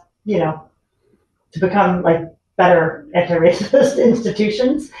less, to become like better anti-racist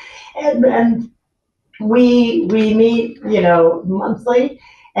institutions, and we meet, monthly,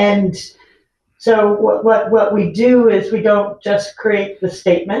 and so what we do is we don't just create the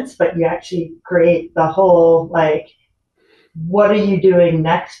statements, but you actually create the whole, like, what are you doing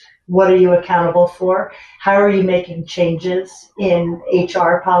next? What are you accountable for? How are you making changes in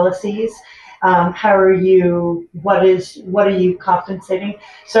HR policies? How are you? What are you compensating?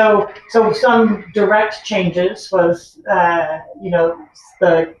 So some direct changes was,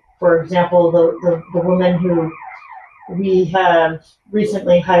 for example, the woman who we have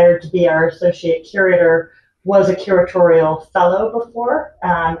recently hired to be our associate curator was a curatorial fellow before,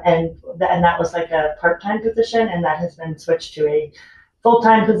 and that was like a part-time position, and that has been switched to a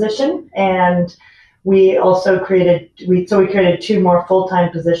full-time position. And we also created we created two more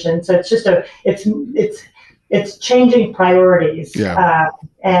full-time positions. So it's just it's changing priorities, Yeah.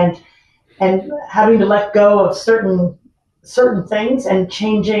 and having to let go of certain things and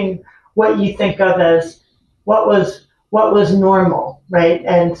changing what you think of as what was normal, right?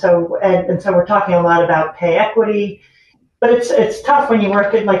 And so we're talking a lot about pay equity, but it's tough when you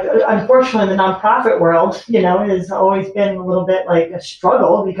work in, like, unfortunately, the nonprofit world, has always been a little bit like a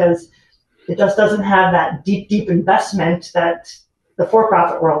struggle because it just doesn't have that deep investment that the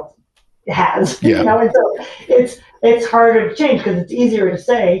for-profit world has. Yeah. And so it's harder to change because it's easier to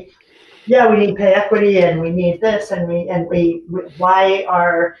say, yeah, we need pay equity and we need this and we why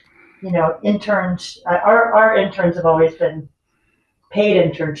are interns, our interns have always been paid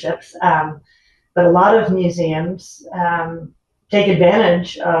internships, but a lot of museums take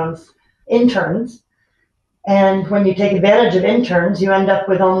advantage of interns, and when you take advantage of interns, you end up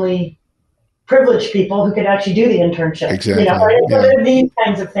with only privileged people who can actually do the internship. Exactly. Yeah. These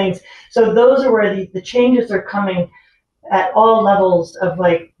kinds of things. So those are where the changes are coming at all levels of,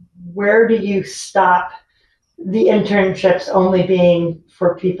 like, where do you stop the internships only being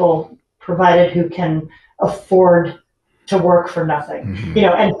for people provided who can afford to work for nothing, Mm-hmm.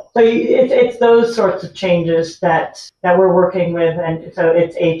 And so it's those sorts of changes that we're working with, and so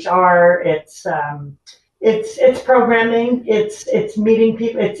it's HR, it's programming, it's meeting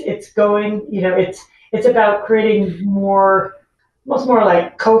people, it's going, it's about creating more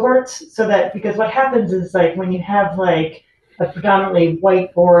like cohorts, so that, because what happens is, like, when you have like a predominantly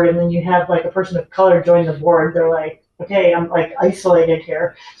white board and then you have like a person of color join the board, they're like, okay, I'm like isolated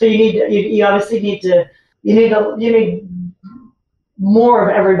here. So you obviously need more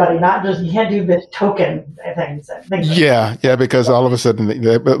of everybody, not just, you can't do this token things. Yeah, because all of a sudden,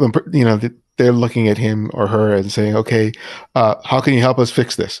 they're looking at him or her and saying, okay, how can you help us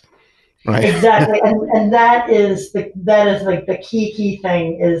fix this? Right. Exactly. And that is like the key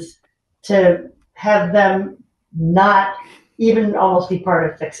thing, is to have them not even almost be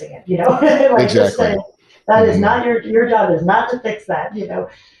part of fixing it, like, Exactly. just say, that is not your job, is not to fix that,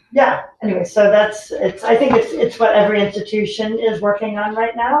 Yeah. Anyway, so I think it's what every institution is working on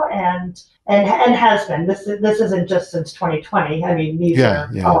right now, and has been. This isn't just since 2020. I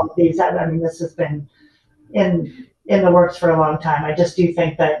mean, all of these. I mean, this has been in the works for a long time. I just do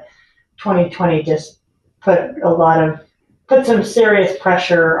think that 2020 just put some serious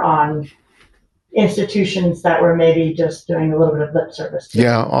pressure on institutions that were maybe just doing a little bit of lip service to.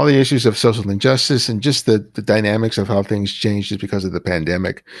 Yeah, all the issues of social injustice and just the dynamics of how things changed just because of the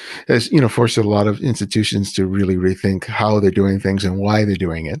pandemic has, forced a lot of institutions to really rethink how they're doing things and why they're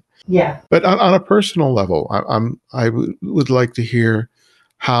doing it. Yeah. But on a personal level, I would like to hear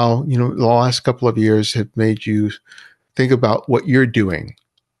how, the last couple of years have made you think about what you're doing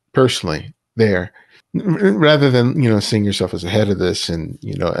personally there, rather than, seeing yourself as ahead of this and,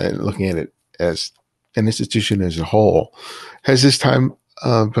 and looking at it as an institution as a whole. Has this time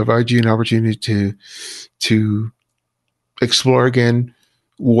provided you an opportunity to explore again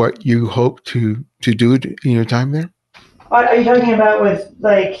what you hope to do in your time there? Are you talking about with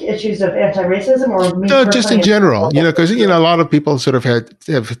like issues of anti-racism or me No, just in personally? general, because, a lot of people sort of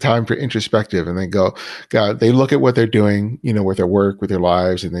have time for introspective, and they go, God, they look at what they're doing, with their work, with their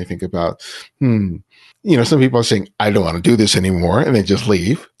lives, and they think about, some people are saying, I don't want to do this anymore, and they just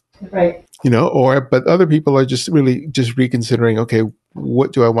leave. Right. But other people are just really just reconsidering, okay,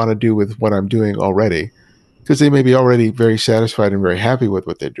 what do I want to do with what I'm doing already? Because they may be already very satisfied and very happy with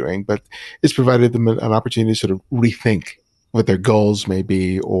what they're doing, but it's provided them an opportunity to sort of rethink what their goals may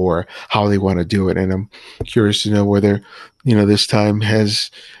be or how they want to do it. And I'm curious to know whether, this time has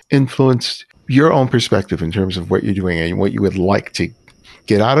influenced your own perspective in terms of what you're doing and what you would like to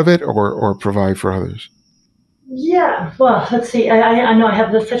get out of it or provide for others. Yeah, well, let's see. I know I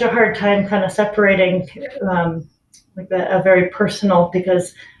have such a hard time kind of separating like a very personal,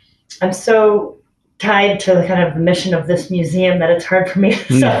 because I'm so tied to the kind of the mission of this museum that it's hard for me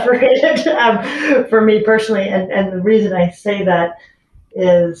to separate it for me personally. And the reason I say that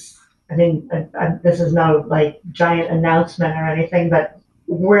is, I mean, this is no like giant announcement or anything, but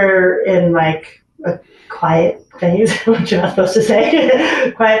we're in like a quiet phase, which you're not supposed to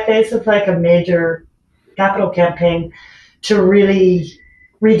say, quiet phase of like a major capital campaign to really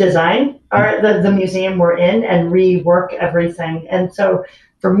redesign the museum we're in and rework everything. And so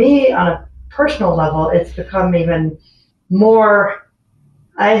for me, on a personal level, it's become even more,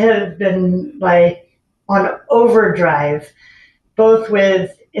 I have been like on overdrive, both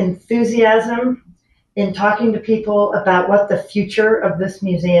with enthusiasm in talking to people about what the future of this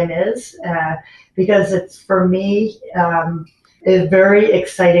museum is, because it's, for me, a very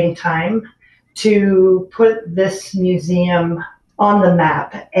exciting time to put this museum on the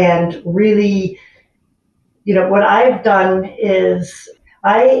map. And really, what I've done is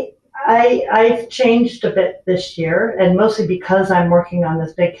I've changed a bit this year, and mostly because I'm working on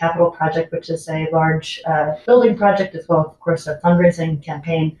this big capital project, which is a large building project as well, of course, a fundraising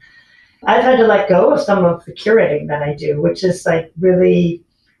campaign. I've had to let go of some of the curating that I do, which is like really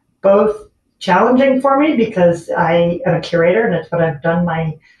both challenging for me because I am a curator and it's what I've done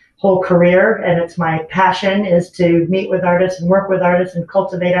my whole career, and it's my passion is to meet with artists and work with artists and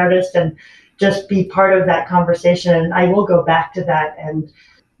cultivate artists and just be part of that conversation. And I will go back to that and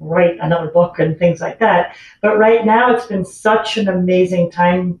write another book and things like that. But right now it's been such an amazing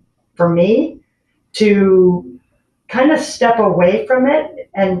time for me to kind of step away from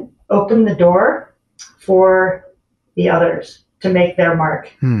it and open the door for the others to make their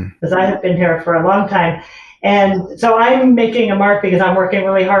mark. Because I have been here for a long time. And so I'm making a mark because I'm working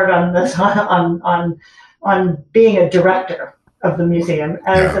really hard on this, on being a director of the museum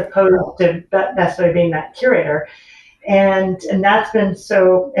as opposed to necessarily being that curator. And that's been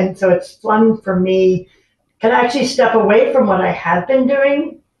so it's fun for me to actually step away from what I have been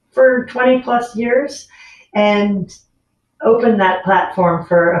doing for 20 plus years and open that platform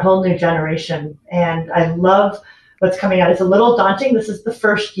for a whole new generation. And I love what's coming out. It's a little daunting. This is the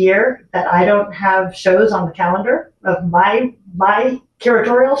first year that I don't have shows on the calendar of my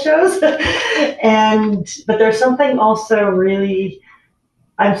curatorial shows. But there's something also really,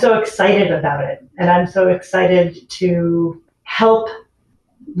 I'm so excited about it. And I'm so excited to help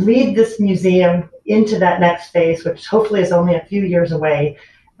lead this museum into that next phase, which hopefully is only a few years away,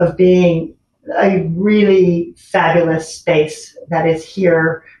 of being a really fabulous space that is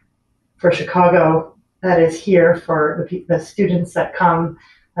here for Chicago, that is here for the students that come.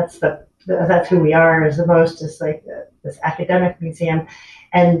 That's who we are as the most, is like this academic museum.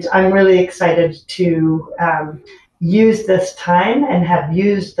 And I'm really excited to use this time and have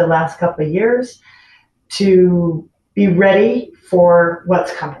used the last couple of years to be ready for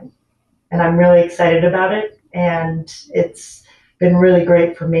what's coming. And I'm really excited about it. And it's been really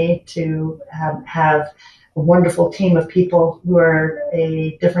great for me to have a wonderful team of people who are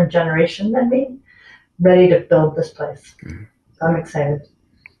a different generation than me, ready to build this place. So I'm excited.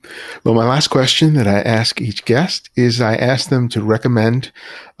 Well, my last question that I ask each guest is I ask them to recommend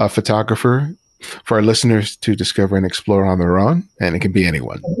a photographer for our listeners to discover and explore on their own. And it can be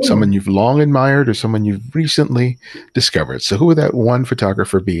anyone, someone you've long admired or someone you've recently discovered. So who would that one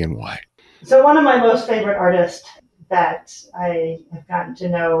photographer be and why? So one of my most favorite artists that I have gotten to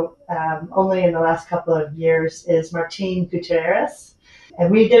know only in the last couple of years is Martine Guitierrez. And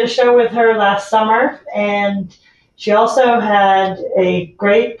we did a show with her last summer, and she also had a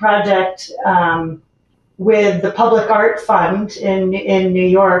great project with the Public Art Fund in New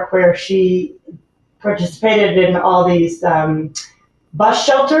York, where she participated in all these bus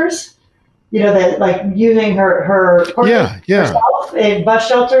shelters. That like using her herself in bus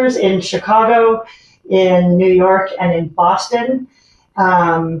shelters in Chicago, in New York, and in Boston,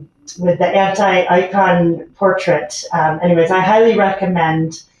 with the anti-icon portrait. Anyways, I highly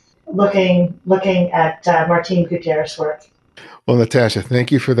recommend looking at Martine Guitierrez's work. Well, Natasha,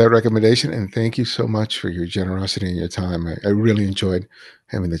 thank you for that recommendation, and thank you so much for your generosity and your time. I really enjoyed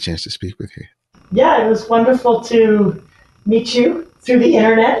having the chance to speak with you. Yeah, it was wonderful to meet you through the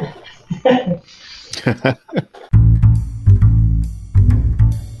internet.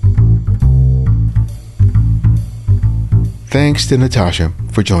 Thanks to Natasha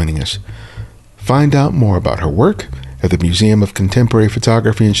for joining us. Find out more about her work at the Museum of Contemporary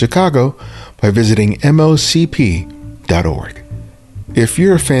Photography in Chicago by visiting MoCP.org. If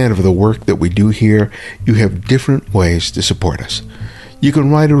you're a fan of the work that we do here, you have different ways to support us. You can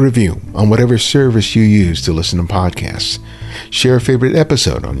write a review on whatever service you use to listen to podcasts. Share a favorite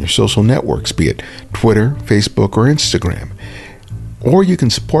episode on your social networks, be it Twitter, Facebook, or Instagram. Or you can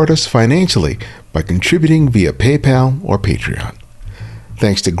support us financially by contributing via PayPal or Patreon.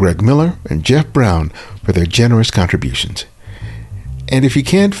 Thanks to Greg Miller and Jeff Brown for their generous contributions. And if you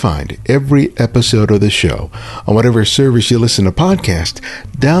can't find every episode of the show on whatever service you listen to podcasts,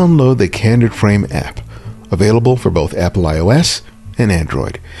 download the Candid Frame app, available for both Apple iOS and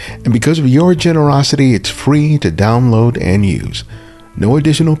Android. And because of your generosity, it's free to download and use. No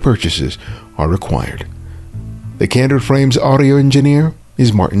additional purchases are required. The Candid Frame's audio engineer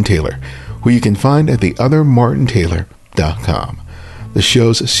is Martin Taylor, who you can find at theothermartintaylor.com. The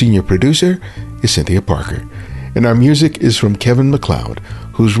show's senior producer is Cynthia Parker, and our music is from Kevin MacLeod,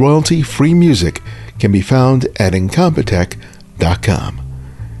 whose royalty-free music can be found at incompetech.com.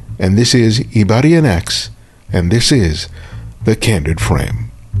 And this is Ibarian X, and this is The Candid Frame.